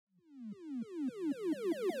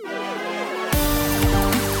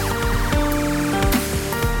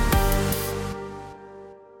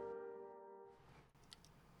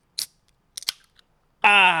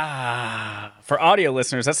For audio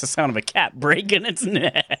listeners, that's the sound of a cat breaking its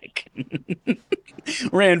neck.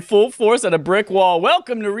 Ran full force at a brick wall.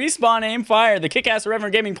 Welcome to Respawn Aim Fire, the kick-ass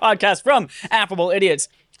irreverent gaming podcast from Affable Idiots.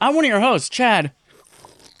 I'm one of your hosts, Chad.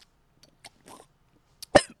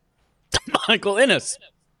 Michael Innes.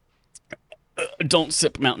 Don't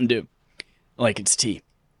sip Mountain Dew like it's tea.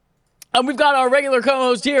 And we've got our regular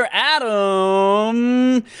co-host here,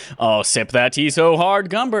 Adam. Oh, sip that tea so hard,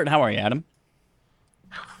 Gumbert. How are you, Adam?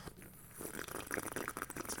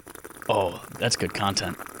 Oh, that's good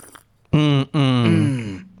content.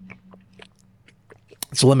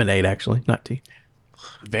 It's lemonade, actually, not tea.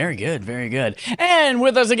 Very good, very good. And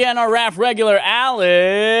with us again, our RAF regular,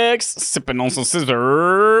 Alex. Sipping on some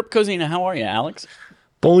scissor. Cosina, how are you, Alex?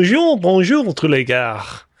 Bonjour, bonjour, tous les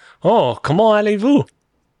gars. Oh, comment allez-vous?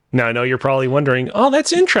 Now, I know you're probably wondering, oh,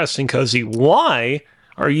 that's interesting, Cozy. Why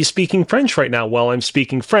are you speaking French right now? Well, I'm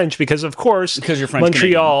speaking French because, of course, Because you're French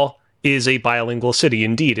Montreal is a bilingual city.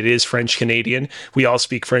 Indeed, it is French-Canadian. We all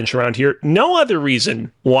speak French around here. No other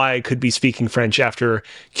reason why I could be speaking French after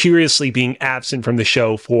curiously being absent from the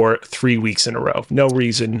show for 3 weeks in a row. No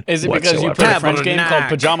reason Is it because you play a French game called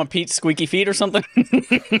Pajama Pete's Squeaky Feet or something?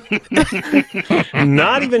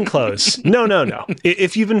 Not even close. No.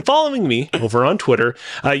 If you've been following me over on Twitter,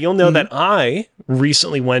 you'll know that I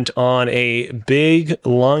recently went on a big,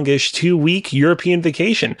 longish 2-week European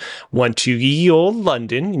vacation. Went to ye old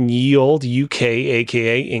London, ye old UK,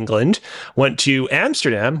 aka England. Went to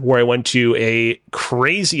Amsterdam, where I went to a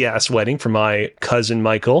crazy-ass wedding for my cousin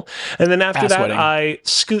Michael. And then after that, wedding. I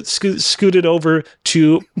scooted over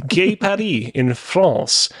to Gay Paris in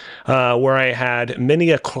France, where I had many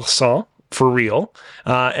a croissant, for real,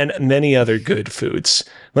 and many other good foods.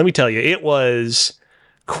 Let me tell you, it was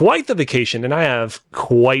quite the vacation, and I have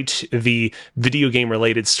quite the video game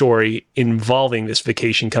related story involving this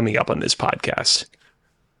vacation coming up on this podcast.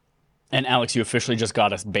 And Alex, you officially just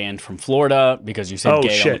got us banned from Florida because you said gay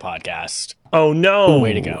shit. on the podcast. Oh no!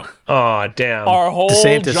 Way to go. Oh damn! Our whole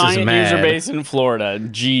DeSantis is giant mad. user base in Florida.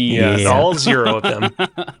 Jeez. Yeah, all 0 of them.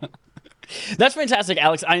 That's fantastic,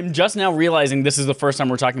 Alex. I'm just now realizing this is the first time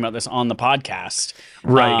we're talking about this on the podcast.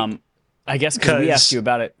 Right. I guess because we 'Cause- asked you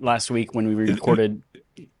about it last week when we recorded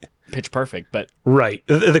Pitch Perfect, but Right.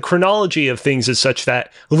 The chronology of things is such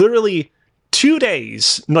that literally 2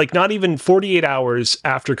 days, like not even 48 hours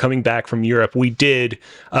after coming back from Europe, we did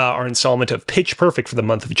our installment of Pitch Perfect for the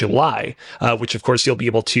month of July, which of course you'll be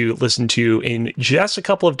able to listen to in just a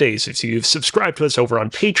couple of days if you've subscribed to us over on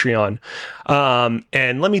Patreon.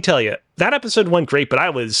 And let me tell you, that episode went great, but I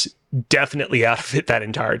was definitely out of it that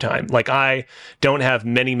entire time. Like, I don't have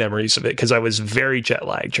many memories of it because I was very jet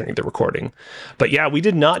lagged during the recording. But yeah, we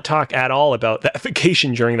did not talk at all about that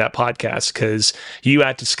vacation during that podcast because you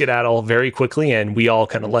had to skedaddle very quickly and we all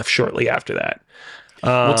kind of left shortly after that.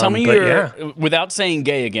 well, tell me but your, yeah. without saying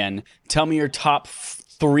gay again, tell me your top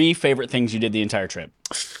 3 favorite things you did the entire trip.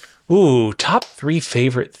 Ooh, top 3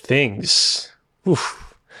 favorite things.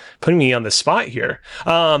 Oof, putting me on the spot here.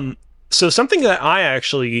 So something that I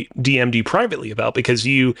actually DM'd you privately about, because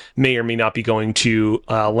you may or may not be going to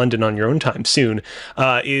London on your own time soon,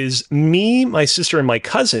 is me, my sister, and my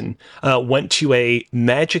cousin went to a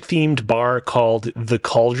magic-themed bar called The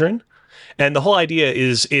Cauldron. And the whole idea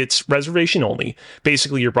is it's reservation only.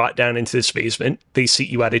 Basically, you're brought down into this basement. They seat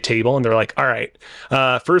you at a table, and they're like, all right,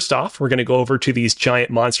 first off, we're going to go over to these giant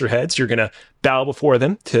monster heads. You're going to bow before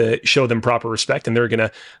them to show them proper respect, and they're going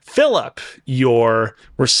to fill up your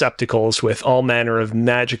receptacles with all manner of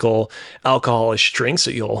magical alcoholish drinks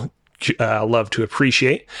that you'll love to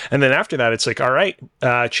appreciate. And then after that, it's like, all right,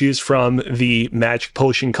 choose from the Magic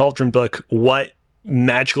Potion Cauldron book what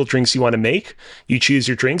magical drinks you want to make. You choose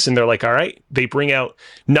your drinks, and they're like, all right, they bring out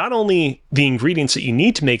not only the ingredients that you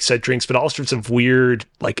need to make said drinks, but all sorts of weird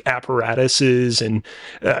like apparatuses and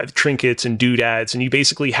trinkets and doodads, and you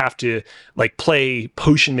basically have to like play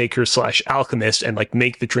potion maker / alchemist and like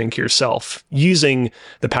make the drink yourself using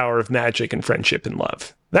the power of magic and friendship and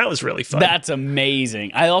love. That was really fun. That's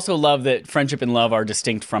amazing. I also love that friendship and love are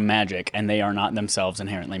distinct from magic, and they are not themselves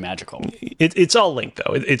inherently magical. It's all linked,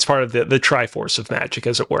 though. It's part of the Triforce of magic,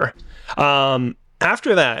 as it were.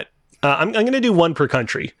 After that, I'm going to do one per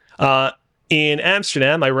country. In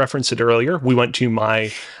Amsterdam, I referenced it earlier. We went to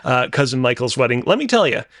my cousin Michael's wedding. Let me tell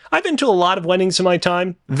you, I've been to a lot of weddings in my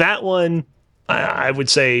time. That one, I would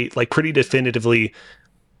say, like pretty definitively,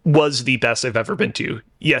 was the best I've ever been to.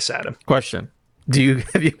 Yes, Adam. Question.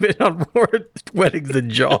 Have you been on more weddings than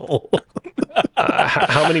Joel?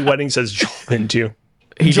 How many weddings has Joel been to?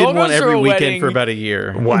 He Joel did one goes to every a weekend wedding. for about a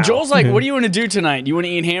year. Wow. Joel's like, what do you want to do tonight? Do you want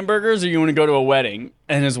to eat hamburgers or you want to go to a wedding?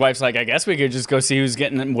 And his wife's like, I guess we could just go see who's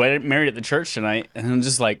getting married at the church tonight. And I'm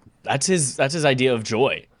just like, that's his idea of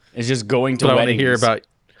joy. Is just going to But weddings.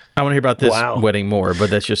 I want to hear about this Wow. wedding more, but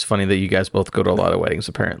that's just funny that you guys both go to a lot of weddings,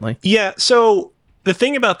 apparently. Yeah, so the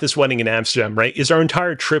thing about this wedding in Amsterdam, right, is our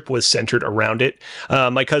entire trip was centered around it.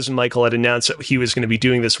 My cousin Michael had announced that he was going to be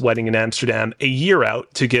doing this wedding in Amsterdam a year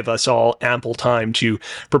out to give us all ample time to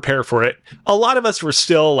prepare for it. A lot of us were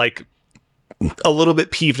still like a little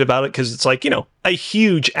bit peeved about it because it's like, a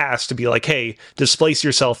huge ask to be like, hey, displace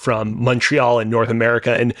yourself from Montreal in North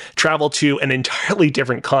America and travel to an entirely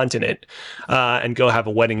different continent and go have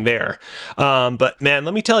a wedding there. But man,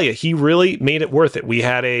 let me tell you, he really made it worth it. We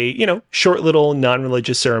had a, short little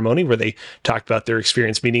non-religious ceremony where they talked about their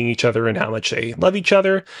experience meeting each other and how much they love each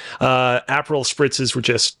other. Aperol spritzes were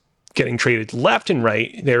just getting traded left and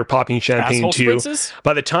right. They were popping champagne Asshole too. spritzes?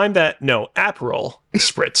 By the time Aperol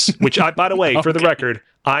spritz, which by the way, for the record,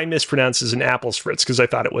 I mispronounced as an apple spritz because I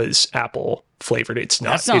thought it was apple flavored. It's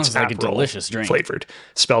not. That sounds it's like a Aperol delicious drink. flavored,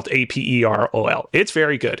 spelled Aperol. It's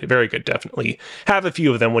very good, definitely. Have a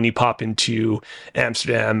few of them when you pop into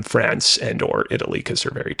Amsterdam, France, and or Italy because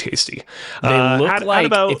they're very tasty. They look had like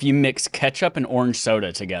about- if you mix ketchup and orange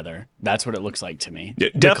soda together. That's what it looks like to me.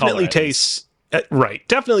 It The definitely color, at least. tastes right.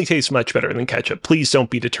 Definitely tastes much better than ketchup. Please don't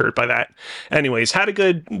be deterred by that. Anyways, had a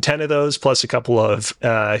good 10 of those plus a couple of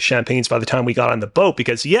champagnes by the time we got on the boat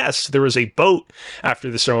because yes, there was a boat after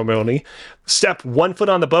the ceremony. Step 1 foot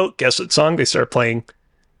on the boat. Guess what song they start playing?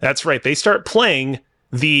 That's right. They start playing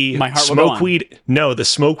the My Heart Will Go On. the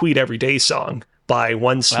Smokeweed Everyday song by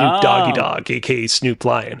one Snoop Doggy Dogg, aka Snoop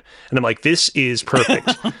Lion. And I'm like, this is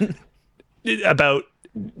perfect. About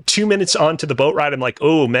 2 minutes onto the boat ride, I'm like,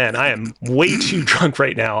 oh man, I am way too drunk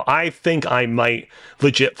right now. I think I might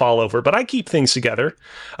legit fall over, but I keep things together.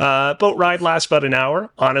 Boat ride lasts about an hour.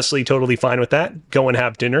 Honestly, totally fine with that. Go and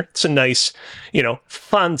have dinner. It's a nice,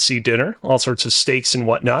 fancy dinner, all sorts of steaks and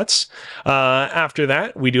whatnots. After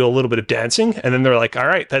that, we do a little bit of dancing, and then they're like, all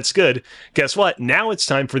right, that's good. Guess what? Now it's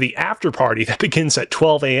time for the after party that begins at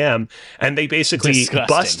 12 a.m., and they basically Disgusting.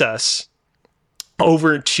 bust us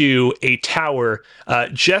over to a tower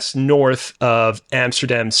just north of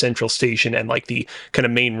Amsterdam Central Station and like the kind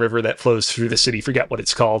of main river that flows through the city. Forget what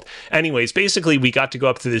it's called. Anyways, basically we got to go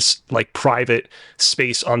up to this like private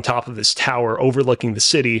space on top of this tower overlooking the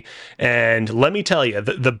city. And let me tell you,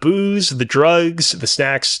 the booze, the drugs, the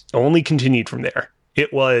snacks only continued from there.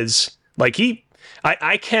 It was like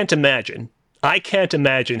I can't imagine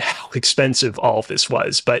how expensive all of this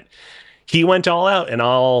was, but he went all out and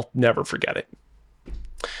I'll never forget it.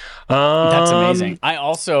 That's amazing. I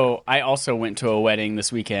also went to a wedding this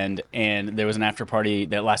weekend, and there was an after party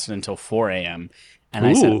that lasted until 4 a.m. And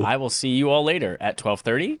I said, Ooh. I will see you all later at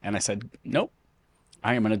 12:30. And I said, nope,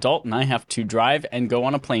 I am an adult, and I have to drive and go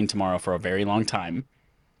on a plane tomorrow for a very long time.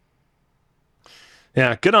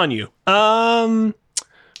 Yeah, good on you.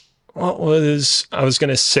 What was I was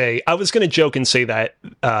going to say? I was going to joke and say that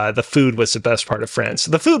the food was the best part of France.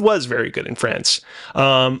 The food was very good in France.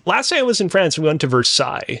 Last day I was in France, we went to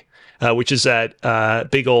Versailles, which is that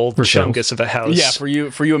big old chungus of a house. Yeah, for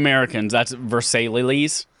you Americans, that's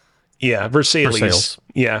Versailles. Yeah, Versailles.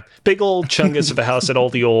 Yeah, big old chungus of a house that all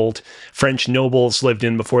the old French nobles lived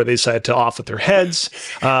in before they decided to off with their heads.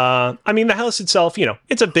 I mean, the house itself,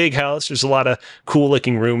 it's a big house. There's a lot of cool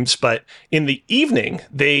looking rooms, but in the evening,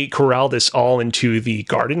 they corralled us all into the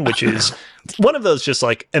garden, which is one of those just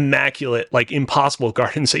like immaculate, like impossible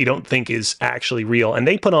gardens that you don't think is actually real. And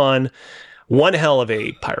they put on one hell of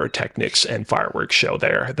a pyrotechnics and fireworks show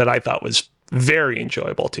there that I thought was very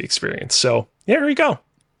enjoyable to experience. So yeah, there you go.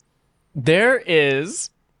 There is.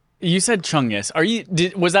 You said chungus.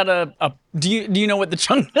 Was that do you know what the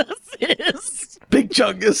chungus is? Big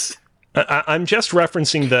chungus. I'm just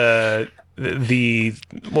referencing the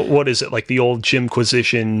what is it, like the old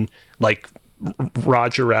Jimquisition, like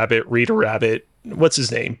Roger Rabbit, Rita Rabbit. What's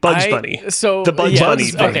his name? Bugs Bunny. So the Bugs yes, Bunny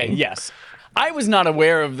thing. Okay, yes. I was not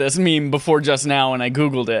aware of this meme before just now, and I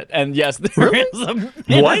googled it. And yes, there is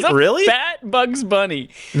a Really? fat Bugs Bunny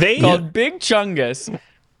called Big Chungus.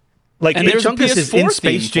 Like And Big there's a Chungus is in PS4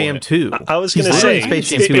 Space theme Jam for it. 2. I was going to He's say, in Space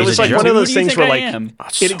Jam 2 it as was a like joke. one of those Who do you things think where I like am?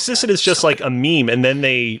 it existed as just like a meme, and then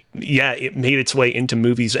it made its way into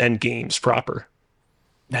movies and games proper.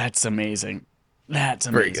 That's amazing. That's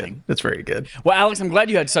Very amazing. good. That's very good. Well, Alex, I'm glad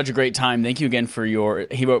you had such a great time. Thank you again for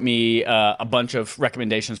he wrote me a bunch of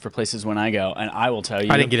recommendations for places when I go, and I will tell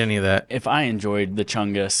you, I didn't get any of that. if I enjoyed the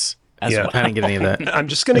chungus as Yeah. well. I didn't get any of that. I'm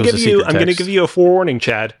just going It to was give a you. secret I'm going to text. give you a forewarning,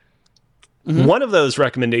 Chad. One of those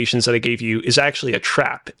recommendations that I gave you is actually a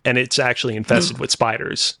trap, and it's actually infested with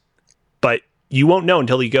spiders. But you won't know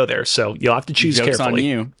until you go there, so you'll have to choose Joke's carefully.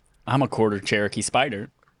 on you. I'm a quarter Cherokee spider.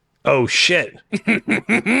 Oh, shit.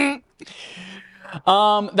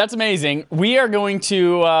 That's amazing. We are going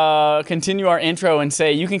to continue our intro and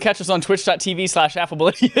say you can catch us on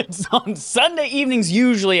twitch.tv/affability on Sunday evenings,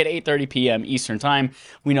 usually at 8:30 p.m. Eastern Time.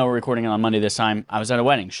 We know we're recording it on Monday this time. I was at a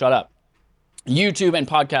wedding. Shut up. YouTube and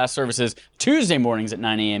podcast services Tuesday mornings at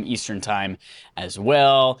 9 a.m. Eastern Time as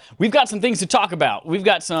well. We've got some things to talk about. We've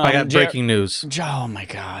got some... I got breaking news. Oh, my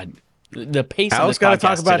God. The pace of Al's this got to podcast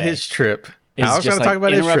talk about today his trip. is Al's got just to talk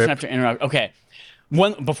about his interruption trip. after interruption. Okay.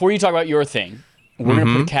 Before you talk about your thing, we're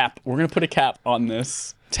gonna put a cap. We're gonna put a cap on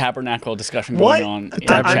this tabernacle discussion going on. In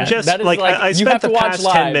the I'm chat. just That is like, I you spent have to the watch past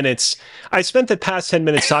live. 10 minutes. I spent the past 10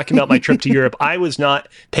 minutes talking about my trip to Europe. I was not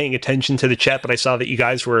paying attention to the chat, but I saw that you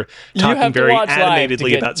guys were talking have to very watch live to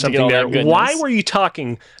animatedly get- about to get something all that there. goodness. Why were you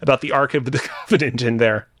talking about the Ark of the Covenant in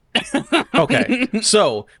there? Okay,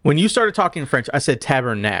 so when you started talking French, I said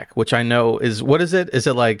tabernacle, which I know is, what is it? Is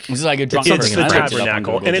it like... This is like a drunk It's person. the I looked it up on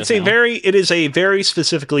tabernacle, Google and it's just now. it is a very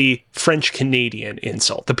specifically French Canadian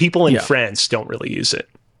insult. The people in Yeah. France don't really use it.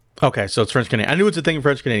 Okay, so it's French Canadian. I knew it's a thing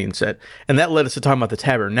French Canadian said. And that led us to talking about the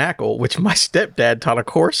tabernacle, which my stepdad taught a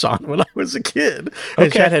course on when I was a kid. And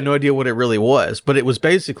Okay. Chad had no idea what it really was, but it was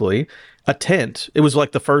basically a tent. It was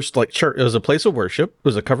like the first like church. It was a place of worship. It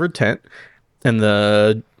was a covered tent, and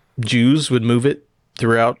the Jews would move it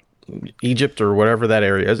throughout Egypt or whatever that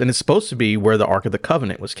area is. And it's supposed to be where the Ark of the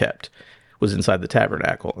Covenant was kept, was inside the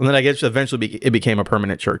tabernacle. And then I guess eventually it became a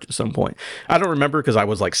permanent church at some point. I don't remember because I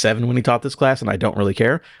was like 7 when he taught this class, and I don't really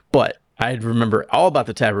care. But I remember all about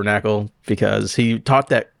the tabernacle because he taught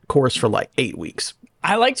that course for like 8 weeks.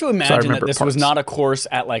 I like to imagine that remember this was parts. not a course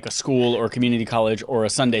at like a school or community college or a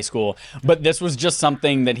Sunday school, but this was just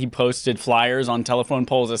something that he posted flyers on telephone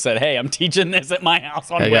poles that said, "Hey, I'm teaching this at my house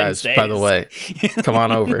on Hey guys, Wednesdays." by the way, come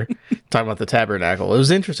on over. Talking about the tabernacle. It was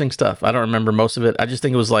interesting stuff. I don't remember most of it. I just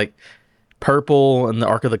think it was like purple and the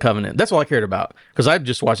Ark of the Covenant. That's all I cared about because I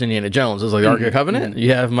just watched Indiana Jones. It was like Ark of the Covenant.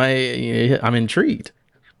 You have I'm intrigued.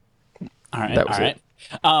 All right, That was all right.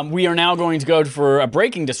 We are now going to go for a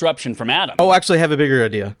breaking disruption from Adam. Oh, actually, I have a bigger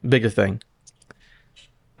idea, bigger thing.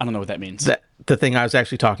 I don't know what that means. That the thing I was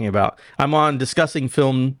actually talking about. I'm on Discussing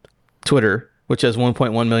Film Twitter, which has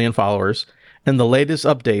 1.1 million followers, and the latest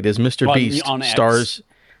update is Mr. On- Beast on X. stars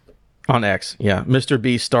on X. Yeah, Mr.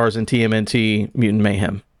 Beast stars in TMNT Mutant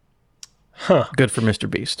Mayhem. Huh. Good for Mr.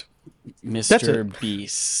 Beast. Mr.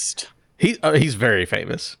 Beast. He's very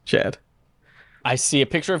famous, Chad. I see a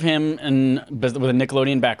picture of him with a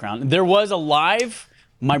Nickelodeon background. There was a live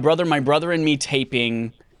my brother and me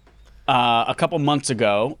taping a couple months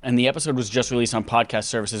ago, and the episode was just released on podcast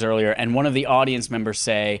services earlier, and one of the audience members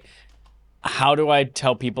say, "How do I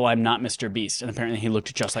tell people I'm not Mr. Beast?" And apparently he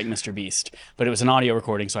looked just like Mr. Beast, but it was an audio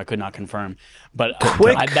recording, so I could not confirm. But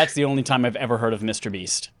that's the only time I've ever heard of Mr.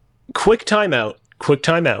 Beast. Quick timeout.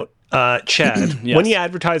 Chad, Yes. when you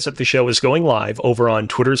advertised that the show was going live over on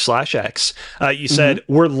Twitter/X, you said,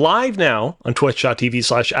 we're live now on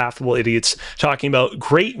twitch.tv/affableidiots talking about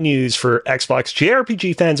great news for Xbox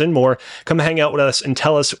JRPG fans and more. Come hang out with us and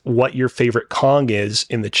tell us what your favorite Kong is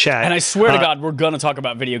in the chat. And I swear to God, we're going to talk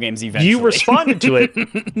about video games eventually. You responded to it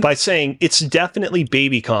by saying it's definitely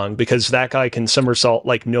Baby Kong because that guy can somersault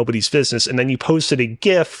like nobody's business. And then you posted a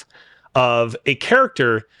GIF of a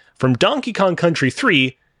character from Donkey Kong Country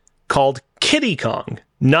 3 called Kiddy Kong,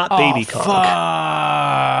 not Baby Kong. Fuck.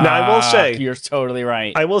 Now, I will say, You're totally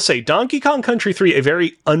right. Donkey Kong Country 3, a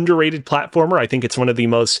very underrated platformer. I think it's one of the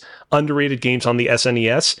most underrated games on the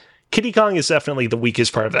SNES. Kiddy Kong is definitely the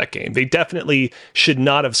weakest part of that game. They definitely should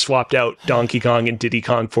not have swapped out Donkey Kong and Diddy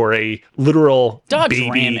Kong for a literal Dodge baby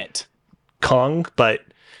ram it. Kong, but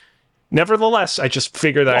nevertheless, I just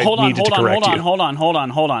figured that I needed to correct you. Hold on.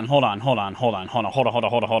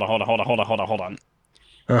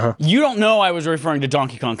 You don't know I was referring to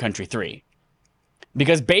Donkey Kong Country 3.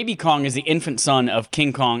 Because Baby Kong is the infant son of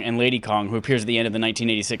King Kong and Lady Kong, who appears at the end of the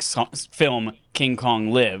 1986 film King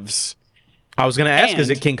Kong Lives. I was going to ask, is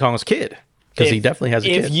And it King Kong's kid? Because he definitely has a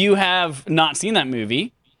kid. If you have not seen that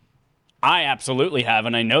movie, I absolutely have,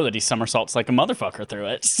 and I know that he somersaults like a motherfucker through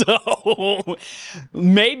it. So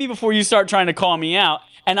maybe before you start trying to call me out,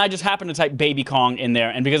 and I just happened to type Baby Kong in there,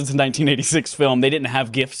 and because it's a 1986 film, they didn't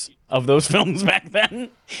have GIFs of those films back then.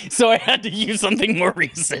 So I had to use something more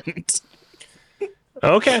recent.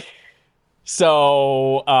 Okay.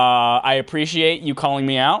 So I appreciate you calling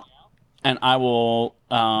me out, and I will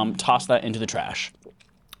toss that into the trash.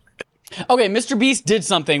 Okay, Mr. Beast did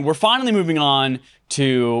something. We're finally moving on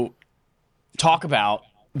to talk about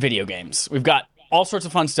video games. We've got all sorts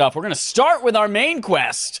of fun stuff. We're going to start with our main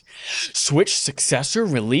quest. Switch successor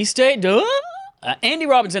release date? Andy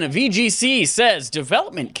Robinson at VGC says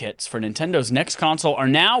development kits for Nintendo's next console are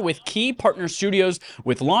now with key partner studios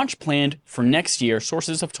with launch planned for next year,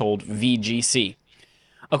 sources have told VGC.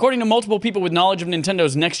 According to multiple people with knowledge of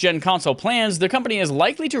Nintendo's next-gen console plans, the company is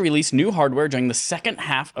likely to release new hardware during the second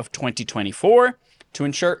half of 2024 to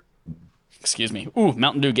ensure... Excuse me. Ooh,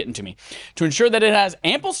 Mountain Dew getting to me. To ensure that it has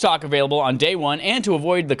ample stock available on day one and to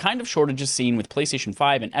avoid the kind of shortages seen with PlayStation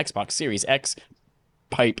 5 and Xbox Series X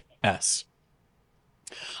Pipe S.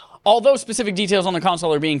 Although specific details on the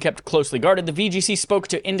console are being kept closely guarded, those VGC spoke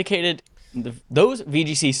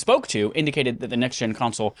to indicated that the next-gen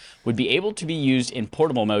console would be able to be used in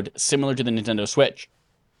portable mode, similar to the Nintendo Switch.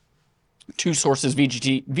 Two sources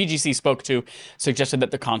VGC spoke to suggested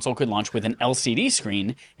that the console could launch with an LCD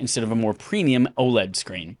screen instead of a more premium OLED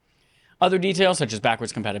screen. Other details, such as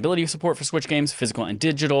backwards compatibility support for Switch games, physical and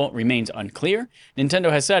digital, remains unclear.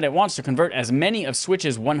 Nintendo has said it wants to convert as many of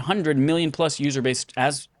Switch's 100 million plus user base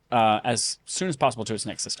as soon as possible to its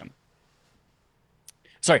next system.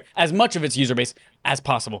 Sorry, as much of its user base as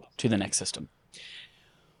possible to the next system.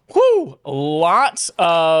 Whew, lots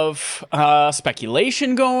of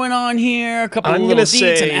speculation going on here. A couple of little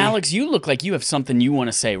deets. And Alex, you look like you have something you want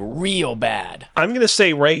to say real bad. I'm going to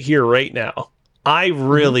say right here, right now, I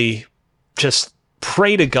really just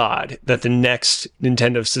pray to God that the next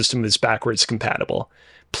Nintendo system is backwards compatible.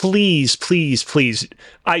 Please, please, please.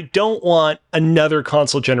 I don't want another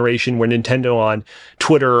console generation where Nintendo on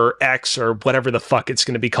Twitter or X or whatever the fuck it's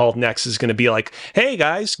going to be called next is going to be like, hey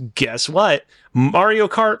guys, guess what? Mario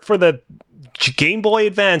Kart for the Game Boy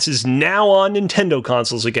Advance is now on Nintendo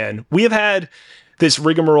consoles again. We have had this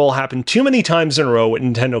rigmarole happen too many times in a row with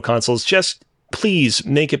Nintendo consoles. Just please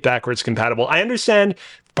make it backwards compatible. I understand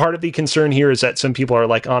part of the concern here is that some people are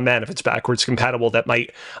like, oh man, if it's backwards compatible, that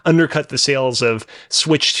might undercut the sales of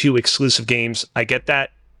Switch 2 exclusive games. I get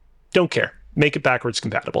that. Don't care. Make it backwards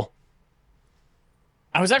compatible.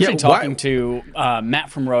 I was actually talking to Matt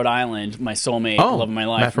from Rhode Island, my soulmate, love of my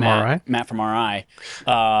life. Matt from RI? Matt from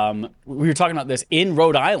RI. We were talking about this in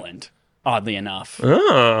Rhode Island, oddly enough.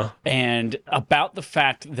 And about the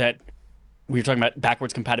fact that we were talking about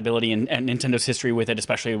backwards compatibility and Nintendo's history with it,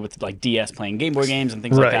 especially with like DS playing Game Boy games and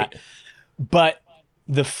things like that. But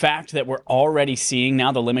the fact that we're already seeing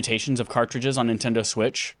now the limitations of cartridges on Nintendo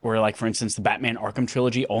Switch, where like, for instance, the Batman Arkham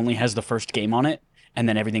Trilogy only has the first game on it and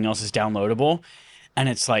then everything else is downloadable. And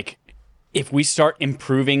it's like, if we start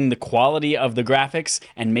improving the quality of the graphics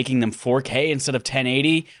and making them 4K instead of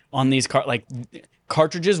 1080 on these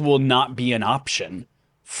cartridges will not be an option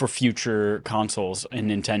for future consoles in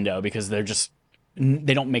Nintendo because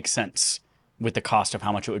they don't make sense with the cost of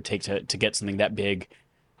how much it would take to get something that big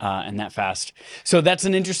and that fast. So that's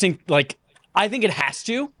an interesting, I think it has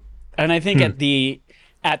to, and I think at the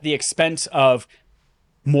expense of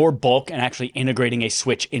more bulk and actually integrating a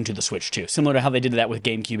Switch into the Switch 2, similar to how they did that with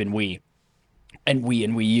GameCube and Wii and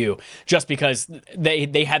Wii U, just because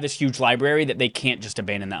they had this huge library that they can't just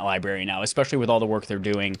abandon that library now, especially with all the work they're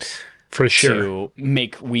doing for sure to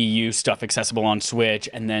make Wii U stuff accessible on Switch,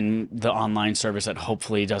 and then the online service that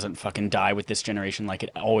hopefully doesn't fucking die with this generation like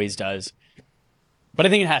it always does. But I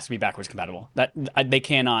think it has to be backwards compatible. That they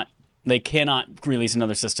cannot release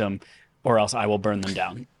another system, or else I will burn them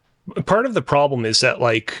down. Part of the problem is that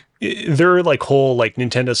their whole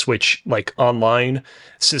Nintendo Switch online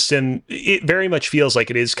system, it very much feels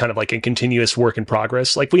like it is kind of like a continuous work in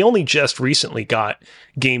progress. We only just recently got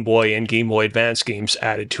Game Boy and Game Boy Advance games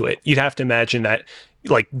added to it. You'd have to imagine that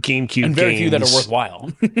GameCube and very games, few that are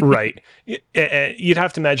worthwhile. right. You'd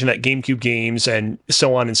have to imagine that GameCube games and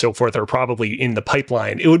so on and so forth are probably in the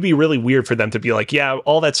pipeline. It would be really weird for them to be like, yeah,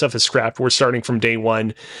 all that stuff is scrapped. We're starting from day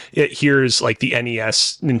one. Here's the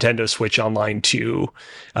NES, Nintendo Switch Online 2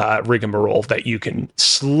 rigmarole that you can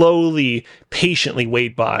slowly, patiently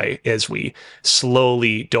wait by as we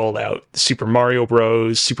slowly dole out Super Mario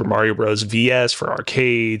Bros, VS for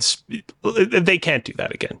arcades. They can't do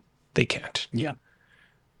that again. They can't. Yeah.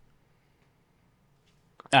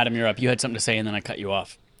 Adam, you're up. You had something to say, and then I cut you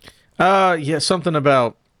off. Yeah, something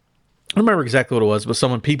about, I don't remember exactly what it was,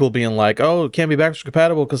 but people being like, oh, it can't be backwards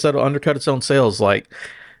compatible because that'll undercut its own sales.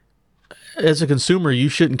 As a consumer, you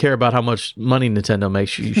shouldn't care about how much money Nintendo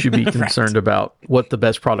makes. You should be concerned about what the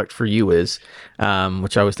best product for you is,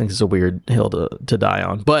 which I always think is a weird hill to die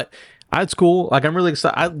on. But it's cool. I'm really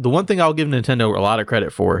excited. The one thing I'll give Nintendo a lot of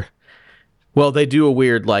credit for, well, they do a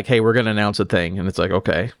weird, hey, we're going to announce a thing. And it's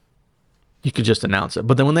okay. You could just announce it.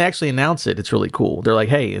 But then when they actually announce it, it's really cool. They're like,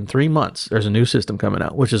 hey, in 3 months, there's a new system coming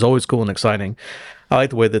out, which is always cool and exciting. I like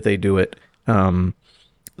the way that they do it.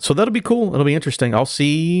 So that'll be cool. It'll be interesting. I'll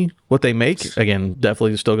see what they make. Again,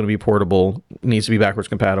 definitely still going to be portable. Needs to be backwards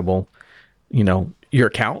compatible. You know, your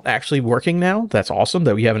account actually working now. That's awesome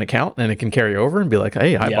that we have an account and it can carry over and be like,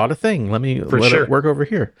 hey, I bought a thing. Let it work over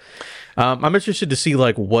here. I'm interested to see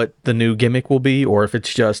like what the new gimmick will be, or if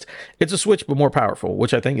it's a Switch but more powerful,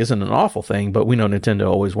 which I think isn't an awful thing. But we know Nintendo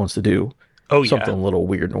always wants to do something a little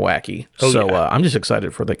weird and wacky. I'm just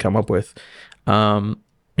excited for what they come up with.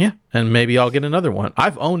 Yeah, and maybe I'll get another one.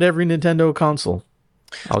 I've owned every Nintendo console.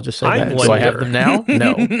 I'll just say that. Do I have them now?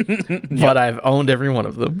 No. But I've owned every one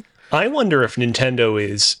of them. I wonder if Nintendo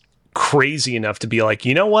is crazy enough to be like,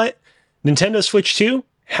 you know what? Nintendo Switch 2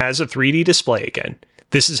 has a 3D display again.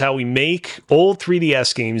 This is how we make old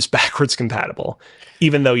 3DS games backwards compatible,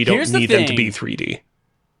 even though you don't need them to be 3D.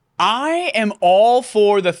 I am all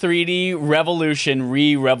for the 3D revolution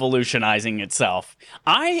re-revolutionizing itself.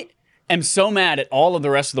 I am so mad at all of the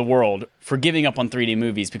rest of the world for giving up on 3D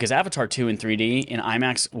movies, because Avatar 2 in 3D in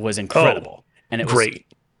IMAX was incredible. And it was great.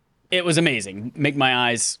 It was amazing. Make my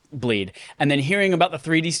eyes bleed. And then hearing about the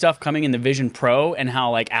 3D stuff coming in the Vision Pro and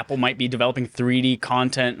how like Apple might be developing 3D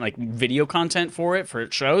content, like video content for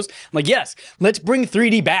its shows. I'm like, yes, let's bring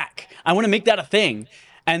 3D back. I want to make that a thing.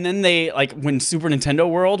 And then they, like, when Super Nintendo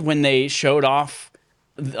World, when they showed off,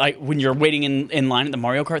 like, when you're waiting in line at the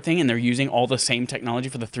Mario Kart thing and they're using all the same technology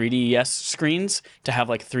for the 3DS screens to have,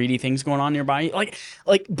 like, 3D things going on nearby.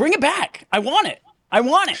 Like bring it back. I want it.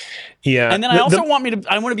 Yeah. And then I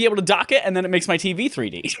want to be able to dock it, and then it makes my TV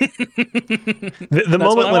 3D. the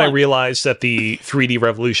moment when I realized that the 3D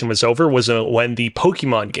revolution was over was when the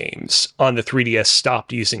Pokemon games on the 3DS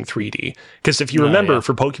stopped using 3D. Because if you remember,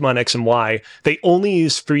 for Pokemon X and Y, they only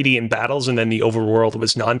used 3D in battles, and then the overworld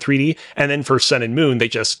was non-3D. And then for Sun and Moon, they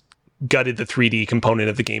just gutted the 3D component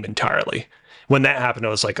of the game entirely. When that happened, I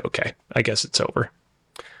was like, okay, I guess it's over.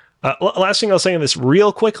 Last thing I'll say on this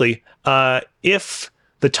real quickly, if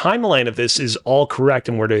the timeline of this is all correct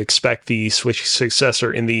and we're to expect the Switch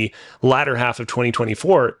successor in the latter half of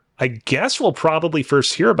 2024, I guess we'll probably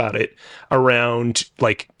first hear about it around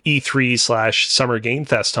like E3/Summer Game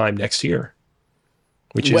Fest time next year,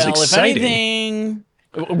 which is exciting. If anything,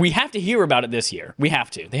 we have to hear about it this year. We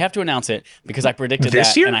have to. They have to announce it because I predicted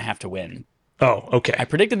this year? And I have to win. Oh, okay. I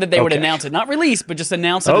predicted that they would announce it, not release, but just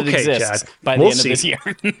announce that it exists by the end of this year.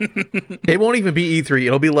 It won't even be E3.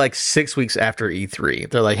 It'll be like 6 weeks after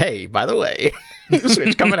E3. They're like, hey, by the way, the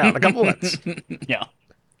Switch coming out in a couple months. Yeah.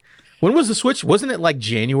 When was the Switch? Wasn't it like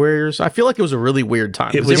January or so? I feel like it was a really weird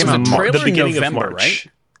time. It was the beginning of November, right?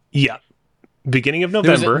 Yeah. Beginning of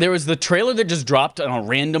November. There was the trailer that just dropped on a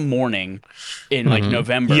random morning in like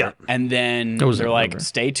November. Yeah. And then they're like,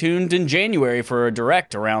 stay tuned in January for a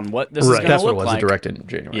direct around what this is going to look like. That's what it was, a direct in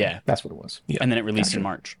January. Yeah. That's what it was. Yeah. And then it released in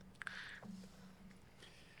March.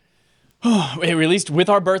 It released with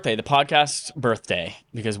our birthday, the podcast birthday,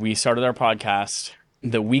 because we started our podcast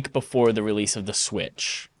the week before the release of the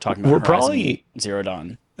Switch, talking about Horizon Zero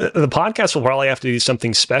Dawn. The podcast will probably have to do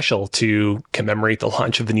something special to commemorate the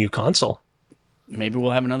launch of the new console. Maybe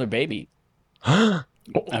we'll have another baby. A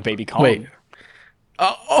baby Colin. Wait.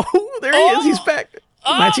 Oh, there he is. He's back.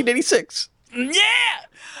 1986. Yeah.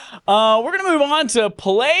 We're going to move on to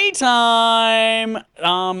playtime.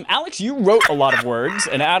 Alex, you wrote a lot of words,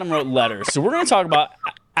 and Adam wrote letters. So we're going to talk about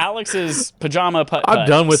Alex's pajama putt-putt. I'm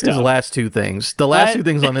done with his last two things. The last two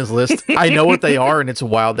things on his list, I know what they are, and it's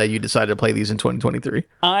wild that you decided to play these in 2023.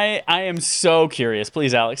 I am so curious.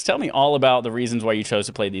 Please, Alex, tell me all about the reasons why you chose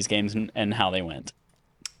to play these games and how they went.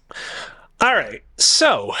 All right.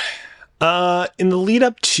 So, in the lead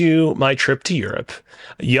up to my trip to Europe,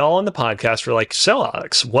 y'all on the podcast were like, so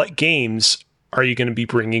Alex, what games are you going to be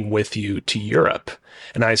bringing with you to Europe?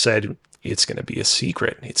 And I said, it's going to be a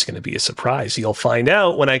secret. It's going to be a surprise. You'll find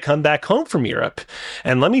out when I come back home from Europe.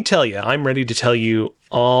 And let me tell you, I'm ready to tell you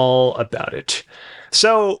all about it.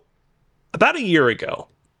 So, about a year ago,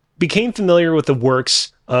 became familiar with the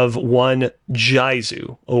works of one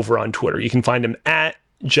Jaizu over on Twitter. You can find him at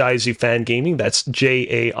Jaizu Fan Gaming. That's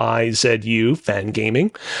Jaizu Fan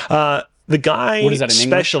Gaming. The guy what is that in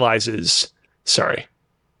specializes. English? Sorry.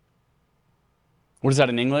 What is that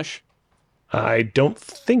in English? I don't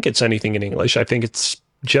think it's anything in English. I think it's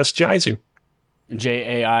just Jaizu.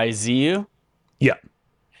 Jaizu? Yeah.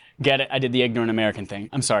 Get it? I did the ignorant American thing.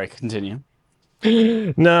 I'm sorry. Continue.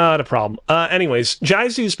 Not a problem. Anyways,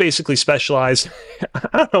 Jaizu's basically specialized.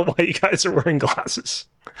 I don't know why you guys are wearing glasses.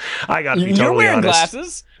 I got to be totally honest.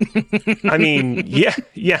 You're wearing glasses? I mean,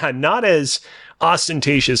 yeah, not as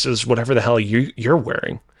ostentatious as whatever the hell you're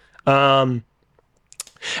wearing.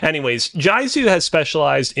 Anyways, Jizu has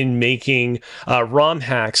specialized in making ROM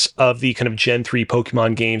hacks of the kind of Gen 3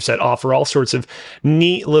 Pokemon games that offer all sorts of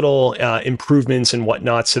neat little improvements and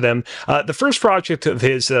whatnots to them. The first project of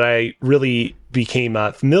his that I really became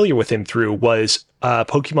familiar with him through was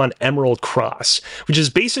Pokemon Emerald Cross, which is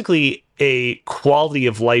basically a quality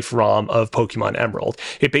of life ROM of Pokemon Emerald.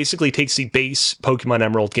 It basically takes the base Pokemon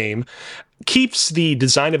Emerald game, keeps the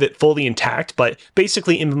design of it fully intact, but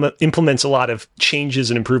basically implements a lot of changes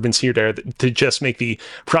and improvements here to just make the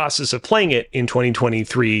process of playing it in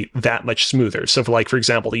 2023 that much smoother. So for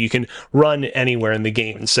example, you can run anywhere in the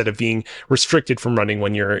game instead of being restricted from running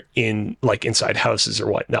when you're in inside houses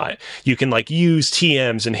or whatnot. You can use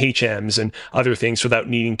TMs and HMs and other things without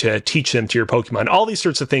needing to teach them to your Pokemon. All these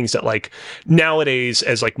sorts of things that nowadays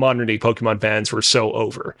as modern day Pokemon fans were so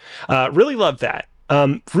over. Really love that.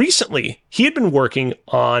 Recently, he had been working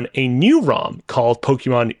on a new ROM called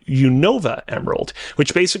Pokemon Unova Emerald,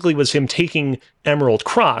 which basically was him taking Emerald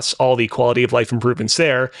Cross, all the quality of life improvements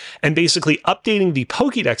there, and basically updating the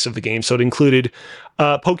Pokédex of the game. So it included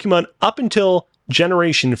Pokemon up until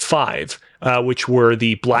Generation 5, which were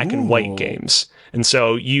the black and white games. And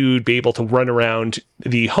so you'd be able to run around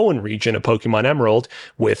the Hoenn region of Pokemon Emerald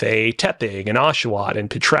with a Tepig, an Oshawott, and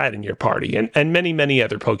Patrat in your party, and many, many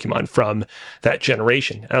other Pokemon from that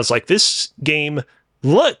generation. And I was like, this game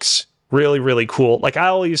looks really, really cool. I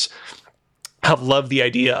always have loved the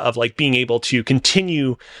idea of being able to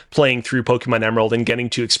continue playing through Pokemon Emerald and getting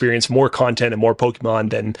to experience more content and more Pokemon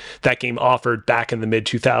than that game offered back in the mid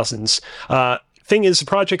 2000s. Thing is, the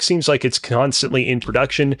project seems like it's constantly in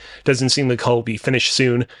production. Doesn't seem like it'll be finished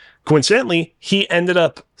soon. Coincidentally, he ended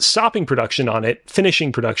up stopping production on it,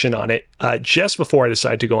 finishing production on it, just before I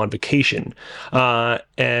decided to go on vacation.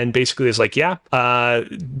 And basically it's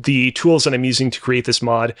the tools that I'm using to create this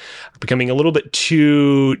mod are becoming a little bit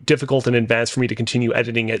too difficult in advance for me to continue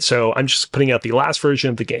editing it. So I'm just putting out the last version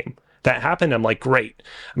of the game. That happened. I'm like, great.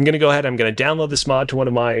 I'm going to go ahead. I'm going to download this mod to one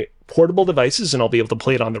of my portable devices and I'll be able to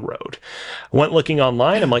play it on the road. Went looking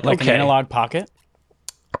online. I'm like an okay. Analog Pocket?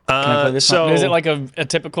 Can I play this so is it a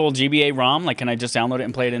typical GBA ROM? Can I just download it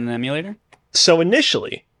and play it in an emulator? So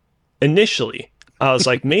initially, I was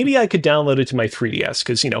like, maybe I could download it to my 3DS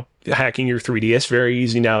because, hacking your 3DS, very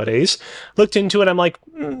easy nowadays. Looked into it. I'm like,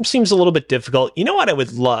 seems a little bit difficult. You know what I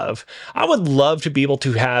would love? I would love to be able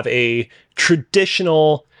to have a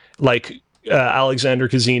traditional, Alexander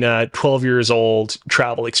Kazina, 12 years old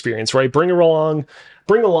travel experience where I bring along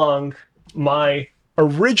my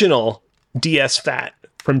original DS Fat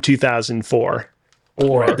from 2004.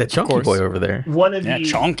 Or the chunky boy over there. One of the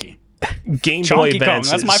chunky. Game Chunky Boy Kong.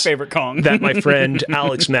 Advances That's my favorite Kong. that my friend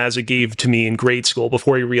Alex Mazza gave to me in grade school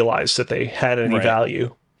before he realized that they had any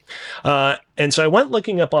value. And so I went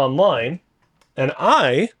looking up online, and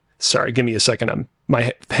sorry, give me a second.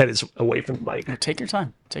 My head is away from the mic. Take your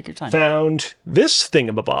time. Found this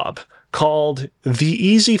thingamabob called the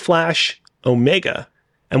Easy Flash Omega.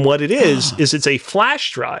 And what it is it's a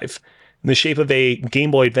flash drive in the shape of a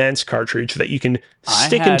Game Boy Advance cartridge that you can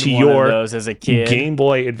stick into your those as a kid. Game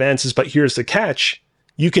Boy Advances. But here's the catch.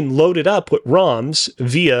 You can load it up with ROMs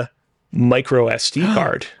via micro SD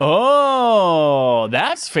card. Oh,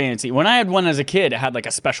 that's fancy. When I had one as a kid, it had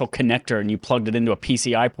a special connector and you plugged it into a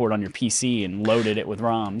PCI port on your PC and loaded it with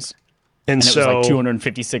ROMs. And it was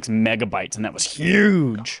 256 megabytes, and that was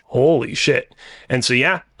huge. Holy shit. And so,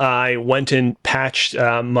 I went and patched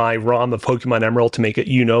my ROM of Pokemon Emerald to make it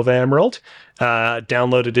Unova Emerald,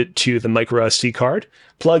 downloaded it to the micro SD card,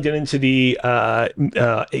 plugged it into the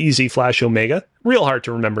Easy Flash Omega. Real hard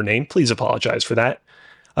to remember name. Please apologize for that.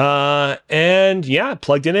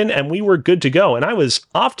 Plugged it in, and we were good to go. And I was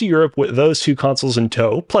off to Europe with those two consoles in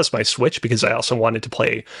tow, plus my Switch, because I also wanted to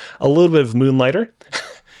play a little bit of Moonlighter.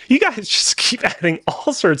 You guys just keep adding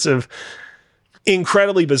all sorts of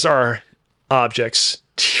incredibly bizarre objects.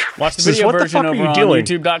 Watch the video version over on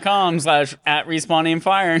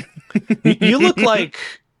youtube.com/@respawningandfiring. You look like...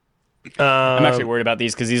 I'm actually worried about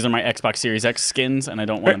these because these are my Xbox Series X skins, and I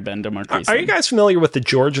don't want to bend them or crease them. Are you guys familiar with the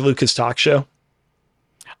George Lucas talk show?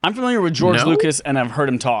 I'm familiar with George Lucas, and I've heard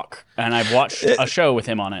him talk, and I've watched a show with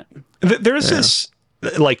him on it. There's this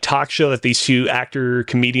talk show that these two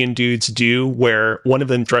actor-comedian dudes do where one of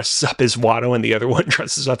them dresses up as Watto and the other one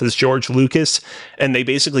dresses up as George Lucas, and they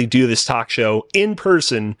basically do this talk show in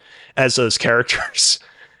person as those characters.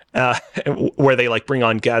 Where they bring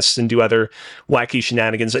on guests and do other wacky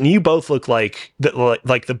shenanigans, and you both look like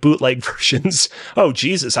the bootleg versions. Oh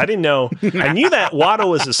Jesus, I didn't know. I knew that Watto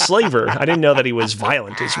was a slaver. I didn't know that he was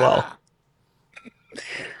violent as well.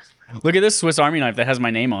 Look at this Swiss Army knife that has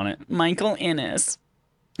my name on it, Michael Innes.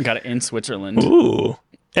 Got it in Switzerland. Ooh.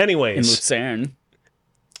 Anyways, in Lucerne.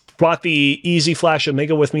 Brought the Easy Flash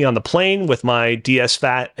Omega with me on the plane with my DS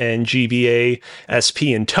Fat and GBA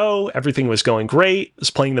SP in tow. Everything was going great.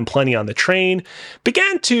 Was playing them plenty on the train.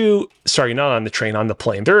 Sorry, not on the train, on the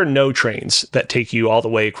plane. There are no trains that take you all the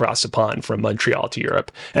way across the pond from Montreal to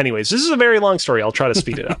Europe. Anyways, this is a very long story. I'll try to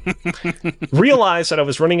speed it up. Realized that I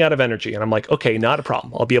was running out of energy, and I'm like, okay, not a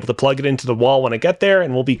problem. I'll be able to plug it into the wall when I get there,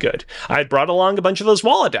 and we'll be good. I had brought along a bunch of those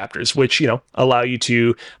wall adapters, which, allow you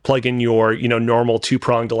to plug in your, normal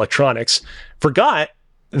two-pronged electronics. Forgot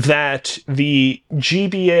that the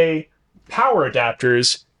GBA power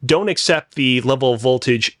adapters don't accept the level of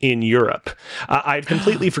voltage in Europe. I'd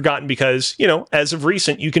completely forgotten because, as of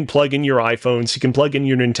recent, you can plug in your iPhones, you can plug in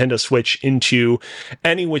your Nintendo Switch into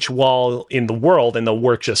any which wall in the world and they'll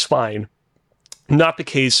work just fine. Not the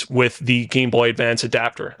case with the Game Boy Advance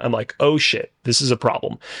adapter. I'm like, oh shit, this is a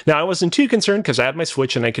problem. Now, I wasn't too concerned because I had my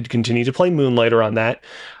Switch and I could continue to play Moonlighter on that.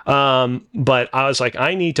 But I was like,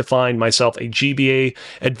 I need to find myself a GBA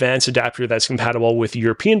Advance adapter that's compatible with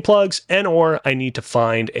European plugs, and or I need to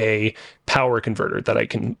find a power converter that I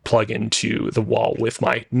can plug into the wall with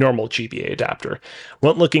my normal GBA adapter.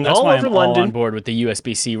 Went looking That's all why over I'm London. all on board with the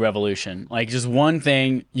USB-C revolution. Like, just one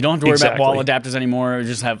thing. You don't have to worry about wall adapters anymore.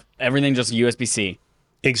 Just have everything just USB-C.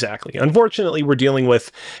 Exactly. Unfortunately, we're dealing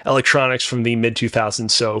with electronics from the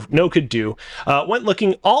mid-2000s, so no could do. Went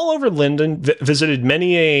looking all over London, visited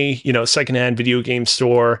many a secondhand video game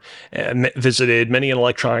store, visited many an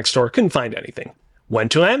electronics store, couldn't find anything.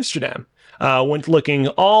 Went to Amsterdam. Went looking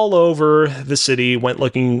all over the city, went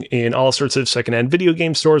looking in all sorts of secondhand video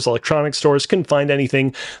game stores, electronic stores, couldn't find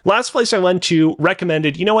anything. Last place I went to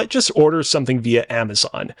recommended, just order something via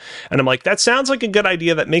Amazon. And I'm like, that sounds like a good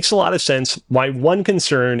idea. That makes a lot of sense. My one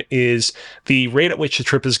concern is the rate at which the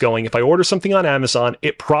trip is going. If I order something on Amazon,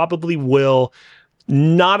 it probably will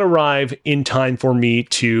not arrive in time for me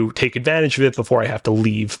to take advantage of it before I have to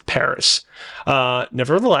leave Paris.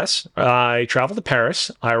 Nevertheless, I travel to Paris.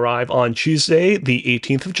 I arrive on Tuesday, the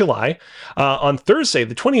 18th of July. On Thursday,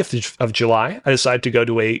 the 20th of July, I decide to go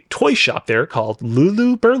to a toy shop there called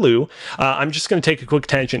Lulu Berlu. I'm just going to take a quick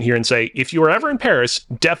tangent here and say, if you are ever in Paris,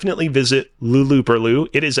 definitely visit Lulu Berlu.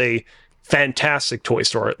 It is a fantastic toy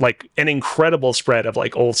store, like an incredible spread of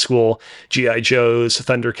like old school G.I. Joes,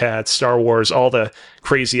 Thundercats, Star Wars, all the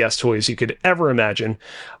crazy ass toys you could ever imagine.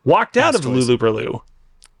 Walked out of Lulu Berlu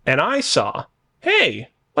and I saw, hey,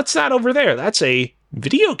 what's that over there? That's a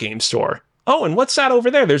video game store. Oh, and what's that over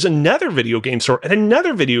there? There's another video game store and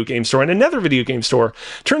another video game store and another video game store.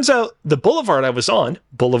 Turns out the boulevard I was on,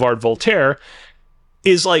 Boulevard Voltaire,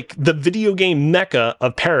 is like the video game mecca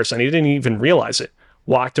of Paris, and I didn't even realize it.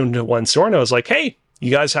 Walked into one store and I was like, hey, you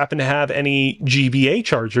guys happen to have any GBA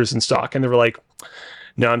chargers in stock? And they were like,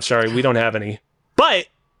 no, I'm sorry, we don't have any. But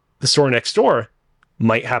the store next door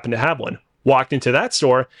might happen to have one. Walked into that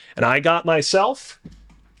store and I got myself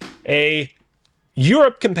a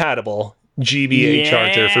Europe compatible GBA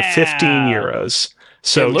charger for 15 euros.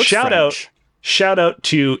 So shout out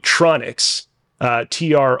to Tronix.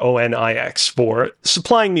 Tronix for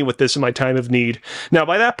supplying me with this in my time of need. Now,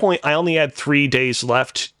 by that point, I only had 3 days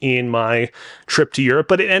left in my trip to Europe,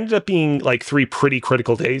 but it ended up being like 3 pretty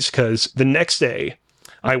critical days because the next day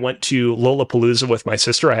I went to Lollapalooza with my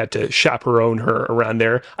sister. I had to chaperone her around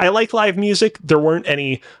there. I like live music. There weren't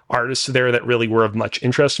any artists there that really were of much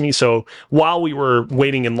interest to me. So while we were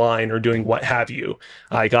waiting in line or doing what have you,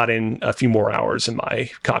 I got in a few more hours in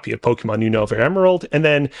my copy of Pokemon Unova Emerald. And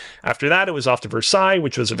then after that, it was off to Versailles,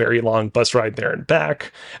 which was a very long bus ride there and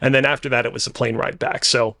back. And then after that, it was a plane ride back.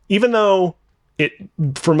 So even though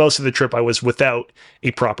for most of the trip I was without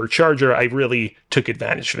a proper charger, I really took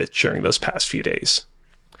advantage of it during those past few days.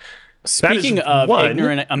 Speaking of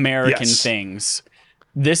ignorant American things,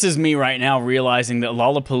 this is me right now realizing that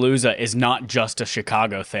Lollapalooza is not just a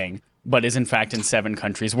Chicago thing, but is in fact in 7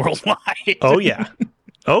 countries worldwide. Oh, yeah.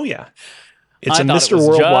 Oh, yeah. It's a Mr.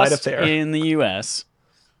 Worldwide affair. In the U.S.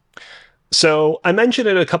 So I mentioned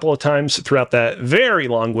it a couple of times throughout that very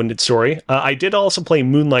long-winded story. I did also play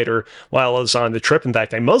Moonlighter while I was on the trip. In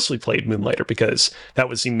fact, I mostly played Moonlighter because that